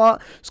Insta awak,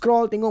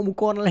 scroll tengok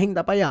muka orang lain,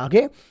 tak payah.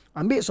 Okay,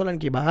 ambil soalan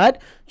kebat,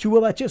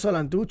 cuba baca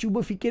soalan tu, cuba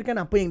fikirkan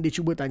apa yang dia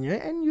cuba tanya,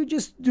 and you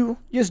just do.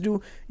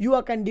 You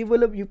akan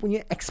develop you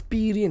punya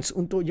experience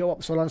untuk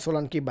jawab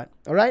soalan-soalan kebat.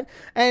 Alright,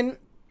 and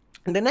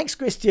the next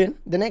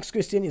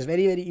question is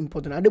very, very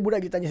important. Ada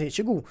budak dia tanya saya,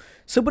 cikgu,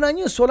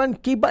 sebenarnya soalan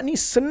kebat ni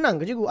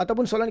senang ke cikgu?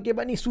 Ataupun soalan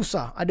kebat ni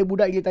susah? Ada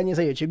budak dia tanya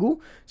saya, cikgu,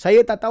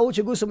 saya tak tahu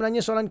cikgu,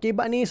 sebenarnya soalan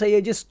kebat ni saya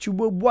just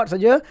cuba buat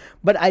saja.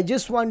 But I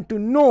just want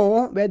to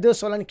know whether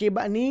soalan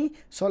kebat ni,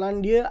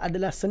 soalan dia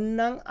adalah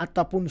senang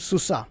ataupun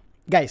susah.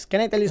 Guys,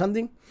 can I tell you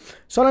something?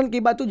 Soalan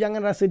kebat tu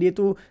jangan rasa dia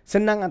tu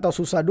senang atau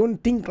susah.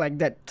 Don't think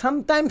like that.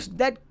 Sometimes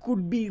that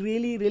could be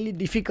really, really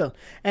difficult.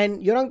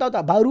 And you orang tahu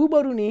tak,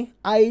 baru-baru ni,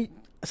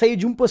 saya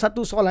jumpa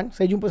satu soalan,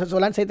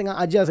 saya tengah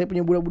ajar saya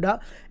punya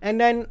budak-budak,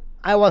 and then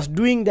I was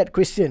doing that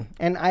question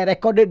and I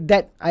recorded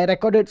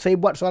saya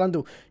buat soalan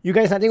tu. You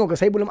guys nak tengok ke?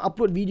 Saya belum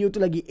upload video tu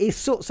lagi.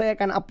 Esok saya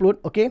akan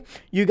upload, okay?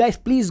 You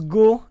guys please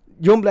go,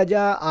 jom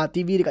belajar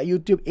TV dekat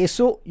YouTube.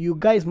 Esok you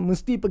guys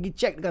mesti pergi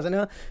check dekat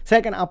sana.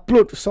 Saya akan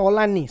upload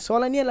soalan ni.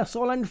 Soalan ni adalah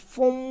soalan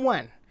Form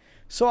 1.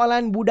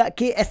 Soalan budak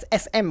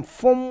KSSM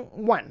Form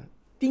 1,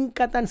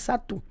 tingkatan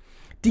 1.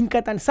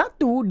 Tingkatan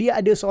 1 dia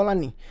ada soalan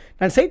ni.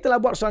 Dan saya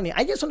telah buat soalan ni.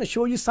 I just want to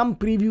show you some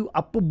preview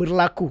apa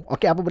berlaku.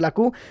 Okay, apa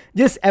berlaku.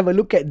 Just have a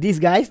look at this,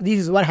 guys.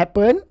 This is what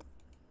happened.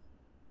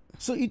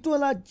 So, itu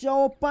adalah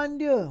jawapan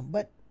dia.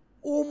 But,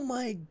 oh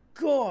my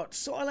God.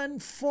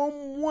 Soalan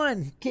Form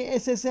 1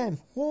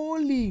 KSSM.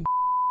 Holy.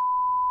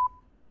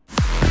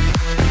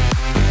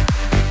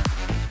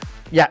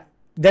 Yeah,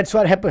 that's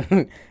what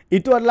happened.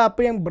 Itu adalah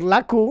apa yang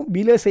berlaku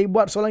bila saya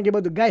buat soalan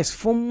kebat tu. Guys,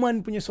 Form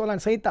 1 punya soalan.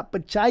 Saya tak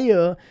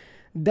percaya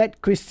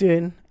that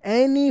question,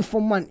 any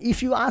Form 1.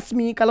 If you ask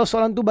me, kalau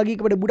soalan tu bagi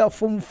kepada budak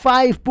Form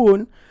 5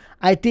 pun,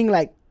 I think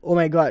like, oh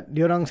my God,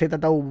 diorang saya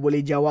tak tahu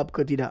boleh jawab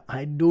ke tidak.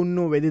 I don't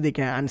know whether they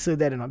can answer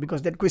that or not.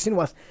 Because that question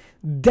was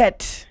that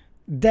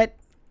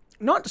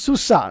not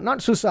susah.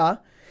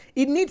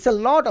 It needs a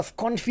lot of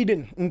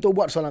confidence untuk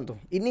buat soalan tu.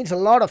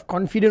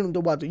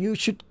 You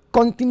should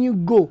continue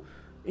go.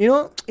 You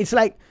know, it's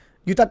like,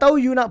 you tak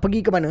tahu you nak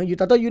pergi ke mana, you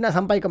tak tahu you nak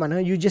sampai ke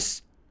mana, you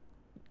just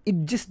it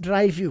just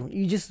drive you.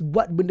 You just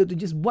buat benda tu,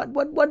 just buat,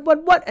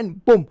 and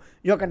boom,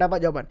 you akan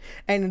dapat jawapan.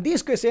 And this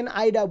question,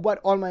 I dah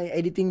buat all my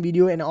editing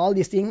video and all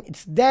these things.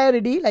 It's there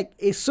already. Like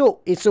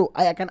esok,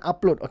 I akan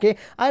upload. Okay,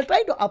 I'll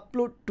try to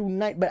upload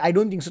tonight, but I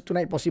don't think so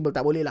tonight possible.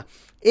 Tak boleh lah.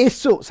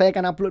 Esok saya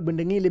akan upload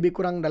benda ni lebih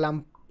kurang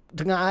dalam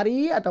tengah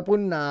hari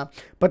ataupun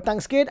petang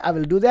sikit. I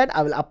will do that.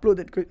 I will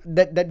upload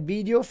that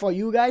video for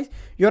you guys.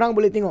 You orang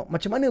boleh tengok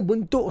macam mana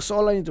bentuk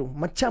soalan itu.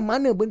 Macam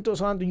mana bentuk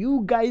soalan itu.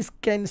 You guys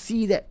can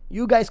see that.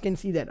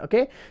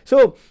 Okay.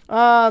 So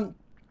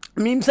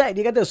meme side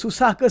dia kata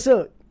susah ke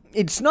sir?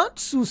 It's not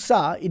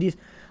susah. It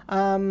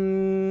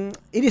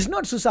is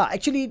not susah.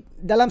 Actually,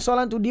 dalam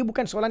soalan tu dia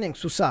bukan soalan yang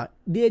susah.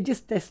 Dia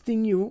just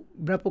testing you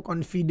berapa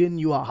confident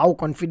you are, how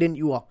confident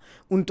you are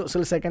untuk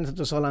selesaikan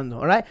satu soalan tu.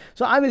 Alright?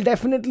 So I will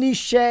definitely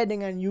share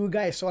dengan you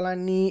guys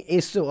soalan ni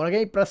esok.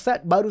 Okay?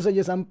 Prasad baru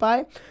saja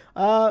sampai.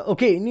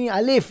 Okay, ni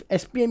Alif,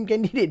 SPM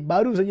candidate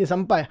baru saja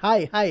sampai.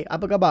 Hai,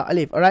 apa khabar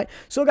Alif? Alright?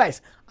 So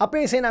guys, apa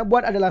yang saya nak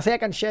buat adalah saya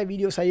akan share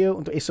video saya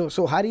untuk esok.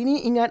 So hari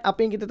ni ingat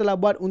apa yang kita telah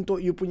buat untuk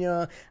you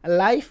punya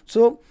live.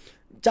 So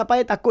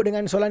capai takut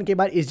dengan soalan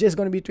Kbat is just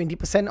going to be 20%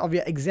 of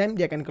your exam.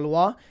 Dia akan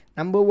keluar.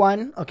 Number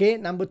 1. Okay.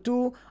 Number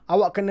 2.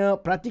 Awak kena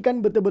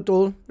perhatikan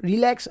betul-betul.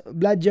 Relax.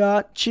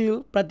 Belajar.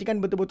 Chill. Perhatikan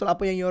betul-betul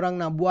apa yang you orang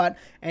nak buat.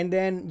 And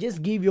then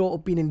just give your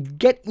opinion.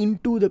 Get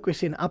into the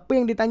question. Apa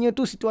yang ditanya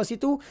tu, situasi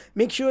tu,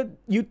 make sure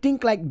you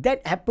think like that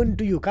happened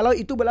to you. Kalau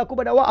itu berlaku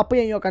pada awak, apa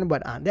yang you akan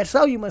buat? That's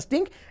how you must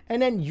think. And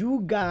then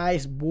you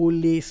guys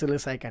boleh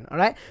selesaikan.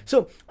 Alright.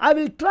 So, I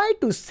will try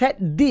to set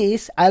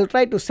this. I'll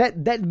try to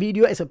set that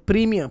video as a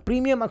premiere.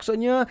 Premiere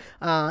maksudnya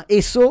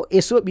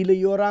esok bila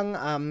you orang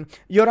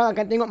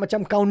akan tengok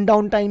macam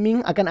countdown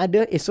timing akan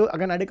ada. Esok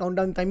akan ada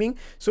countdown timing.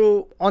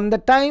 So on the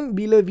time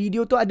bila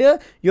video tu ada,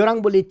 you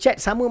orang boleh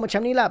chat sama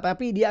macam ni lah.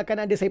 Tapi dia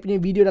akan ada saya punya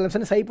video dalam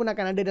sana. Saya pun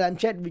akan ada dalam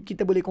chat.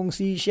 Kita boleh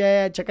kongsi,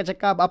 share,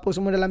 cakap-cakap apa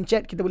semua dalam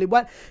chat. Kita boleh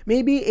buat.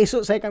 Maybe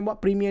esok saya akan buat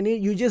premiere ni.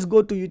 You just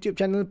go to YouTube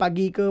channel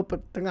pagi ke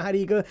tengah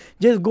hari ke.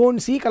 Just go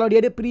and see. Kalau dia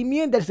ada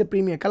premiere, that's the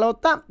premiere. Kalau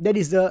tak, that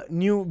is the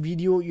new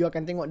video you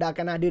akan tengok. Dah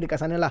akan ada dekat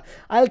sana lah.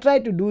 I'll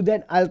try to do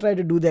that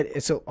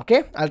esok.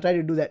 Okay? I'll try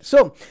to do that.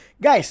 So,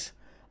 guys,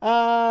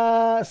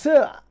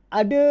 sir,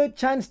 ada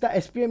chance tak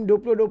SPM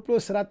 2020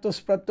 100%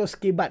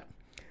 Kbat?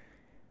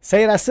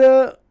 Saya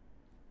rasa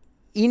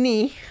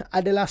ini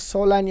adalah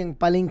soalan yang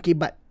paling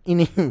Kbat.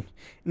 Ini.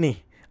 Ni.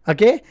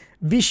 Okay?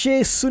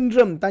 Vishay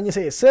Sundram tanya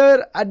saya,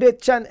 sir, ada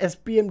chance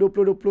SPM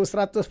 2020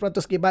 100%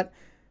 Kbat?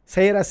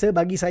 Saya rasa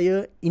bagi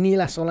saya,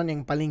 inilah soalan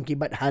yang paling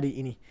Kbat hari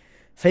ini.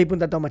 Saya pun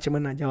tak tahu macam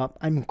mana nak jawab.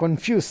 I'm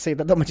confused. Saya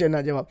tak tahu macam mana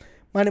nak jawab.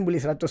 Mana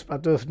boleh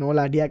 100%? No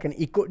lah. Dia akan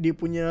ikut dia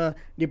punya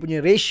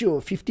ratio.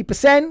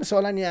 50%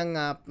 soalan yang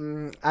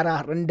arah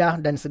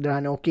rendah dan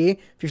sederhana. Okay.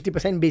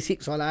 50%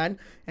 basic soalan.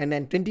 And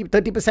then 30%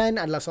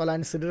 adalah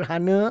soalan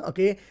sederhana.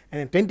 Okay.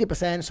 And then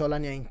 20%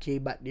 soalan yang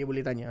Kbat dia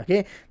boleh tanya.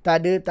 Okay.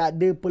 Tak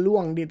ada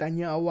peluang dia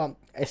tanya awak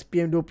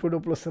SPM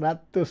 2020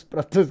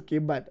 100%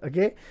 Kbat.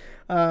 Okay.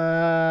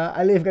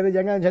 Alif kata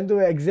jangan macam tu.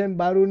 Exam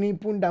baru ni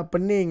pun dah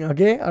pening.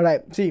 Okay.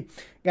 Alright. See.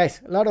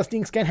 Guys, a lot of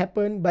things can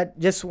happen, but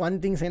just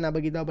one thing saya nak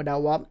bagi tahu pada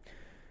awak.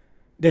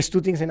 There's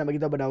 2 things saya nak bagi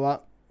tahu pada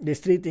awak.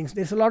 There's 3 things.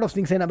 There's a lot of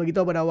things saya nak bagi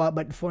tahu pada awak,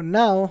 but for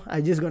now, I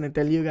just gonna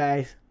tell you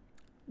guys,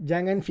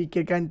 jangan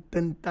fikirkan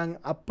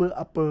tentang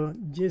apa-apa.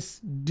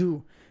 Just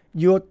do.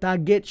 Your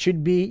target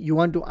should be you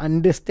want to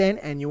understand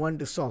and you want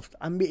to solve.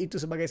 Ambil itu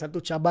sebagai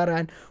satu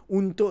cabaran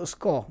untuk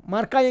score.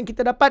 Markah yang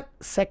kita dapat,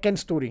 second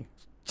story.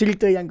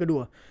 Cerita yang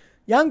kedua.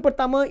 Yang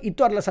pertama,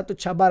 itu adalah satu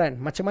cabaran.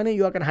 Macam mana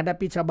you akan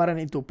hadapi cabaran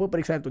itu,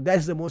 peperiksaan itu.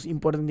 That's the most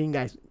important thing,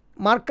 guys.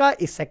 Markah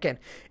is second.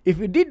 If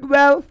you did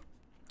well,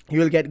 you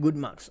will get good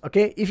marks.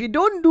 Okay? If you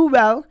don't do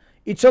well,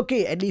 it's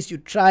okay. At least you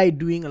try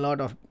doing a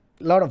lot of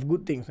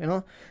good things. You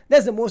know,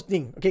 that's the most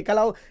thing. Okay?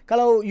 Kalau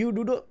you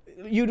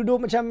duduk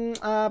macam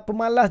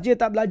pemalas je,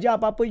 tak belajar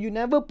apa-apa, you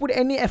never put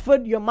any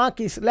effort, your mark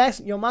is less,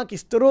 your mark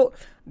is teruk,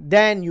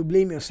 then you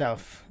blame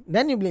yourself.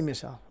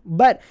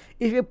 But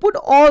if you put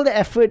all the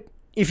effort,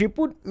 if you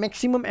put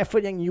maximum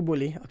effort yang you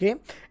boleh,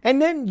 okay, and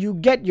then you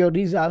get your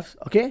results,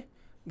 okay,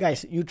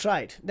 guys, you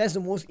tried. That's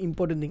the most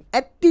important thing.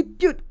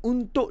 Attitude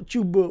untuk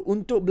cuba,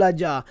 untuk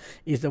belajar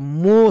is the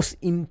most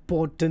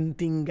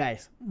important thing,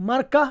 guys.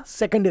 Markah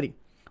secondary.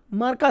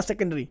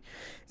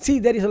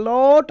 See, there is a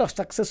lot of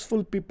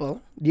successful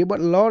people. Dia buat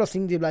a lot of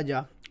things, dia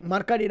belajar.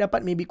 Markah dia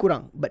dapat maybe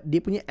kurang, but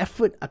dia punya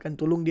effort akan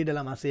tolong dia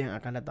dalam masa yang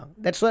akan datang.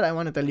 That's what I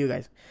want to tell you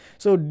guys.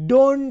 So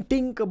don't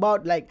think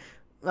about like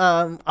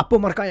apa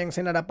markah yang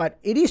saya nak dapat.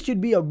 It should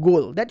be a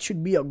goal. That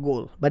should be a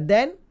goal. But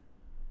then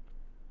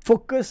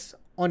focus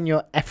on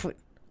your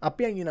effort.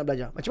 Apa yang you nak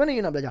belajar? Macam mana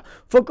you nak belajar?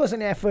 Focus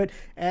on your effort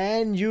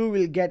and you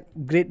will get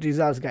great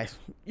results, guys.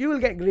 You will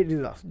get great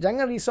results.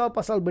 Jangan risau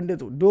pasal benda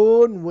tu.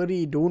 Don't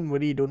worry.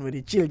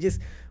 Chill. Just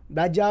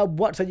belajar,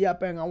 buat saja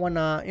apa yang awak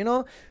nak, you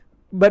know.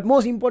 But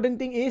most important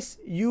thing is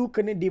you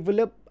kena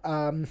develop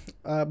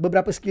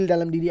beberapa skill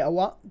dalam diri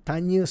awak.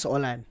 Tanya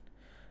soalan.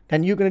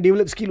 Dan you kena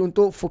develop skill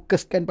untuk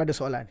fokuskan pada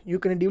soalan. You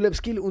kena develop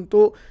skill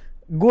untuk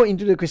go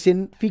into the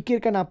question,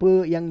 fikirkan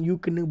apa yang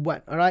you kena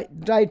buat. Alright,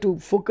 try to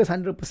focus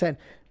 100%.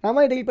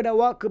 Ramai daripada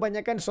awak,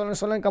 kebanyakan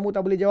soalan-soalan kamu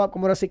tak boleh jawab,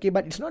 kamu rasa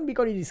kebat. It's not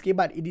because it is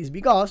kebat, it is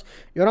because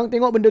yorang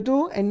tengok benda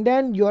tu and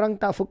then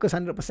yorang tak fokus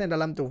 100%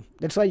 dalam tu.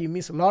 That's why you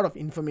miss a lot of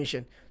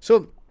information.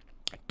 So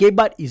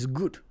kebat is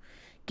good.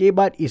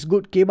 Kebat is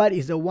good. Kebat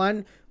is the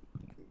one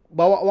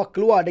bawa awak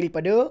keluar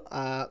daripada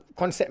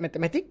konsep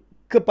matematik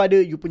kepada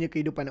you punya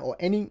kehidupan or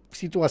any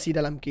situasi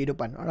dalam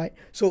kehidupan. Alright,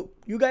 so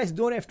you guys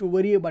don't have to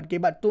worry about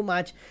kebat too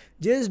much.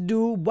 Just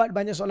buat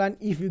banyak soalan.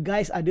 If you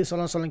guys ada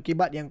soalan-soalan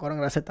kebat yang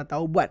korang rasa tak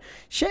tahu, buat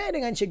share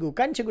dengan cikgu.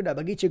 Kan cikgu dah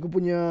bagi cikgu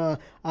punya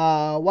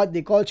what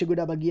they call, cikgu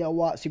dah bagi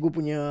awak cikgu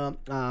punya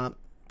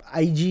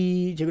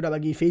IG, cikgu dah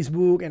bagi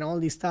Facebook and all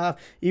this stuff.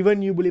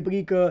 Even you boleh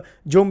pergi ke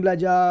Jom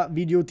Belajar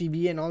Video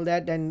TV and all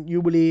that, and you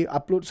boleh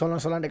upload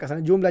soalan-soalan dekat sana.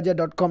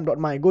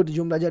 jombelajar.com.my. Go to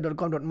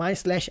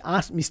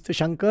jombelajar.com.my/ask Mr.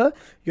 Shankar.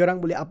 Yorang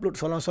boleh upload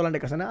soalan-soalan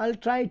dekat sana. I'll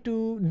try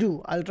to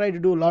do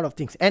a lot of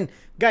things. And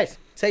guys,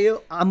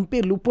 saya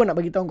hampir lupa nak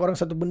bagi tahu korang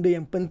satu benda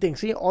yang penting.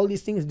 See, all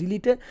these things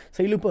deleted,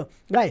 saya lupa.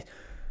 Guys,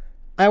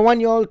 I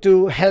want you all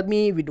to help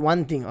me with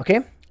one thing,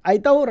 okay? I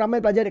tahu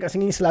ramai pelajar dekat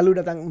sini selalu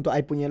datang untuk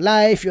I punya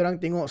live.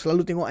 Yorang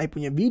selalu tengok I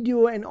punya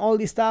video and all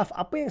this stuff.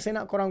 Apa yang saya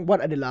nak korang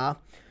buat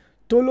adalah,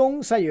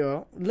 tolong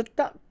saya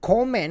letak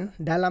komen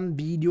dalam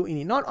video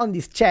ini. Not on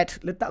this chat.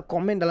 Letak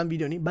komen dalam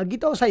video ni. Bagi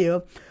tahu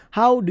saya,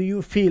 how do you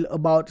feel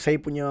about saya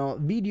punya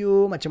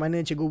video? Macam mana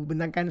cikgu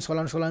bentangkan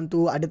soalan-soalan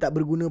tu? Ada tak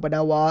berguna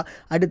pada awak?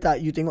 Ada tak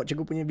you tengok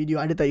cikgu punya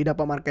video? Ada tak you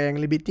dapat markah yang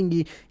lebih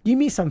tinggi? Give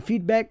me some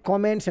feedback,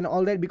 comments and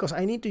all that, because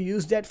I need to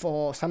use that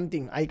for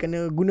something. I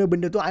kena guna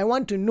benda tu. I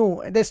want to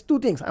know. There's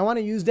two things. I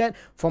want to use that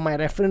for my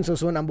reference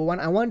also. Number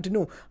one, I want to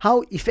know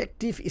how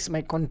effective is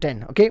my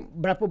content. Okay?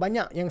 Berapa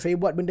banyak yang saya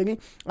buat benda ni?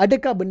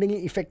 Adakah benda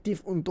ni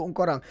efektif untuk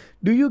korang?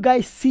 Do you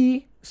guys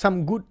see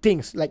some good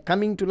things like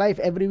coming to live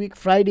every week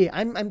Friday?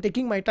 I'm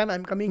taking my time,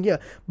 I'm coming here,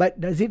 but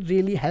does it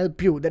really help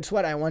you? That's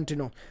what I want to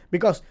know,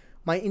 because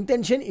my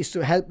intention is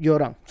to help you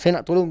orang. Saya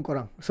nak tolong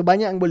korang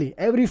sebanyak yang boleh.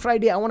 Every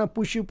Friday I want to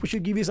push you,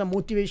 give you some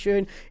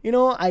motivation. You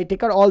know, I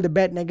take out all the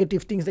bad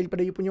negative things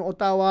daripada you punya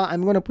otawa.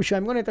 I'm going to push you.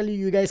 I'm going to tell you,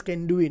 you guys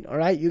can do it.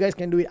 Alright, you guys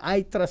can do it.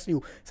 I trust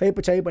you. Saya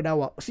percaya pada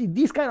awak. See,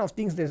 these kind of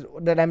things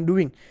that I'm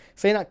doing,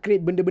 saya nak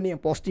create benda-benda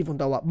yang positif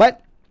untuk awak.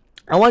 But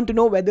I want to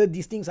know whether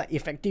these things are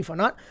effective or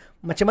not.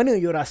 Macam mana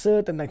you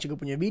rasa tentang cikgu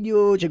punya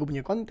video, cikgu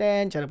punya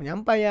content, cara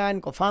penyampaian,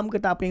 kau faham ke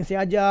tak apa yang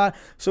saya ajar?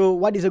 So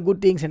what is the good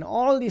things and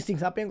all these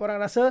things, apa yang korang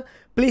rasa,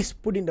 please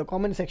put in the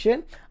comment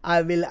section.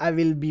 I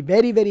will be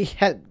very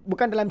help.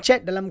 Bukan dalam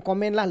chat, dalam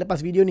komen lah lepas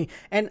video ni.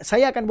 And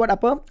saya akan buat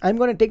apa? I'm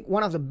going to take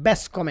one of the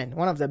best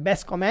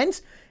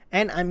comments,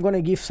 and I'm going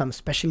to give some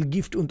special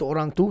gift untuk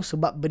orang tu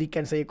sebab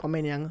berikan saya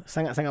komen yang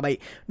sangat-sangat baik.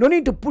 No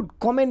need to put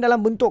komen dalam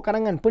bentuk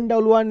karangan,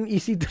 pendahuluan,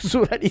 isi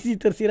tersurat, isi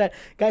tersirat.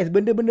 Guys,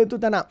 benda-benda tu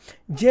tak nak.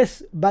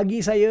 Just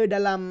bagi saya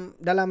dalam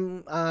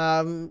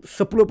 10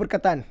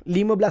 perkataan,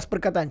 15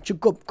 perkataan.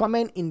 Cukup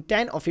komen in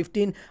 10 or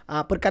 15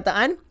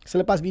 perkataan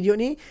selepas video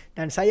ni,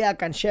 dan saya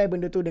akan share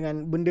benda tu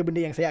dengan benda-benda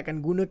yang saya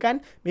akan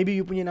gunakan. Maybe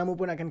you punya nama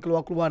pun akan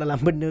keluar-keluar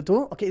dalam benda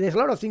tu. Okay, there's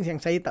a lot of things yang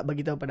saya tak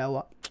bagi tahu pada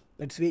awak.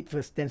 Let's wait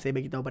first, then saya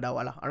bagi tahu pada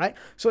awak lah. Alright,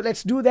 so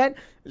let's do that.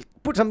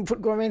 Put some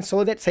food comments so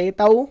that saya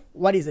tahu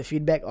what is the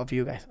feedback of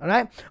you guys.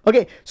 Alright,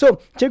 okay.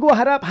 So cikgu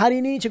harap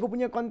hari ni cikgu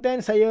punya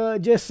content saya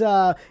just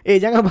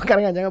jangan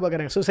bakarangan.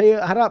 So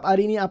saya harap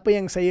hari ni apa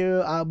yang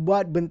saya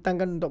buat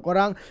bentangkan untuk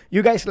korang, you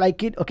guys like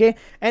it, okay?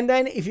 And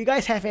then if you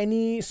guys have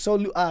any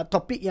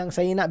topik yang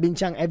saya nak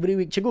bincang every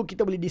week, cikgu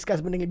kita boleh discuss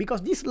benda ni,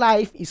 because this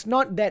live is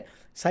not that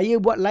saya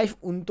buat live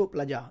untuk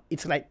pelajar.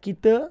 It's like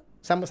kita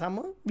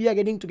sama-sama, we are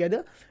getting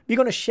together, we're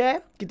going to share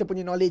kita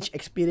punya knowledge,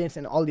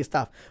 experience and all this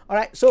stuff.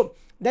 Alright, so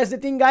that's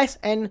the thing guys.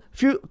 And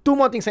two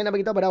more things saya nak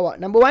bagi tahu pada awak.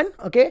 Number one,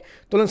 okay,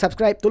 tolong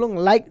subscribe, tolong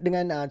like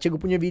dengan cikgu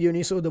punya video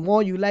ni. So the more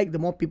you like, the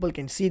more people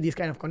can see this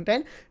kind of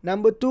content.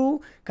 Number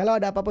two,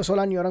 kalau ada apa-apa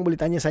soalan, you orang boleh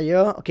tanya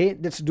saya. Okay,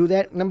 let's do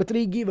that. Number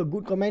three, give a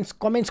good comments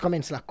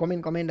lah,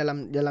 komen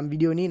dalam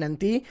video ni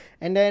nanti.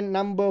 And then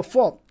number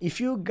four, if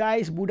you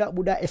guys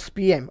budak-budak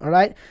SPM,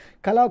 alright,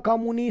 kalau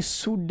kamu ni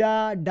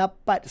sudah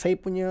dapat saya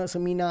punya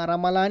seminar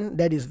ramalan,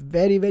 that is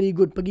very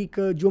good. Pergi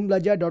ke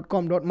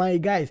jombelajar.com.my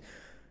guys.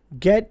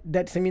 Get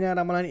that seminar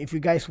ramalan if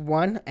you guys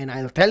want, and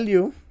I'll tell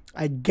you,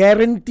 I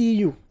guarantee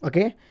you,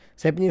 okay,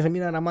 saya punya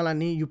seminar ramalan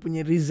ni, you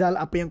punya result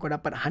apa yang kau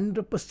dapat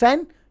 100%,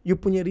 you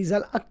punya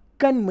result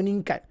akan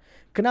meningkat.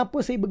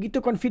 Kenapa saya begitu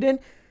confident?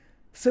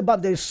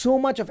 Sebab there is so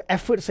much of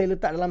effort saya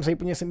letak dalam saya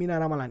punya seminar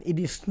ramalan. It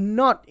is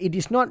not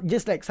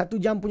just like 1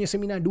 jam punya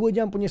seminar, 2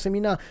 jam punya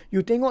seminar,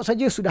 you tengok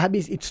saja sudah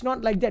habis. It's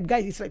not like that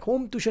guys. It's like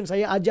home tuition.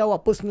 Saya ajar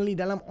awak personally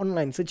dalam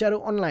online, secara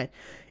online.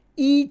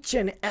 Each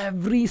and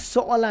every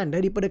soalan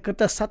daripada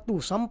kertas 1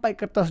 sampai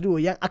kertas 2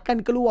 yang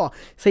akan keluar,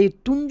 saya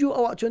tunjuk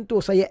awak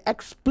contoh, saya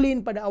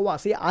explain pada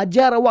awak, saya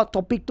ajar awak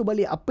topik tu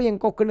balik, apa yang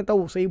kau kena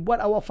tahu, saya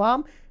buat awak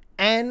faham,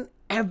 and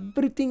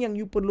everything yang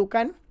you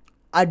perlukan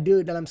ada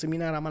dalam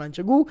seminar ramalan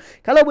cikgu.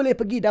 Kalau boleh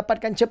pergi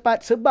dapatkan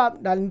cepat, sebab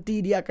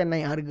nanti dia akan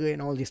naik harga and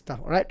all this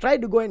stuff. Alright, try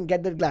to go and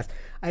get that class.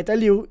 I tell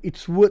you,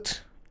 it's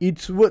worth.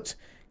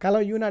 Kalau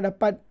you nak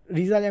dapat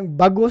result yang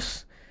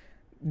bagus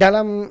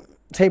dalam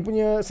saya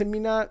punya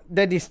seminar.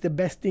 That is the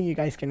best thing you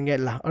guys can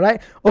get lah. Alright.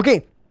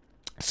 Okay.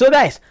 So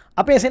guys,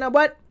 apa yang saya nak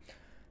buat?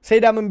 Saya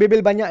dah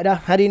membebel banyak dah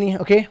hari ni.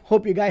 Okay.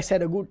 Hope you guys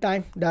had a good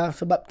time. Dah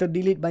sebab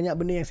terdelete banyak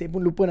benda yang saya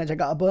pun lupa nak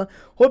cakap apa.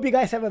 Hope you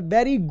guys have a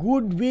very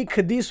good week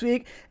this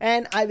week.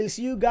 And I will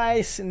see you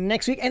guys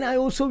next week. And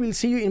I also will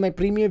see you in my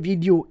premiere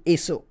video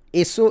esok.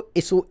 Esok.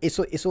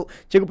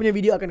 Cikgu punya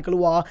video akan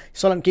keluar.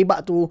 Soalan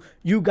Kbat tu.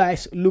 You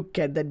guys look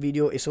at that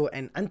video esok.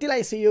 And until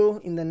I see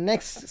you in the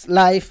next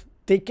live.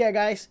 Take care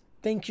guys.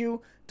 Thank you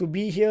to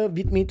be here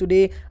with me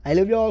today. I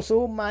love you all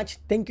so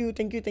much. Thank you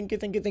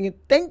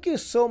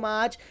so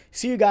much.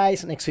 See you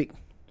guys next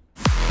week.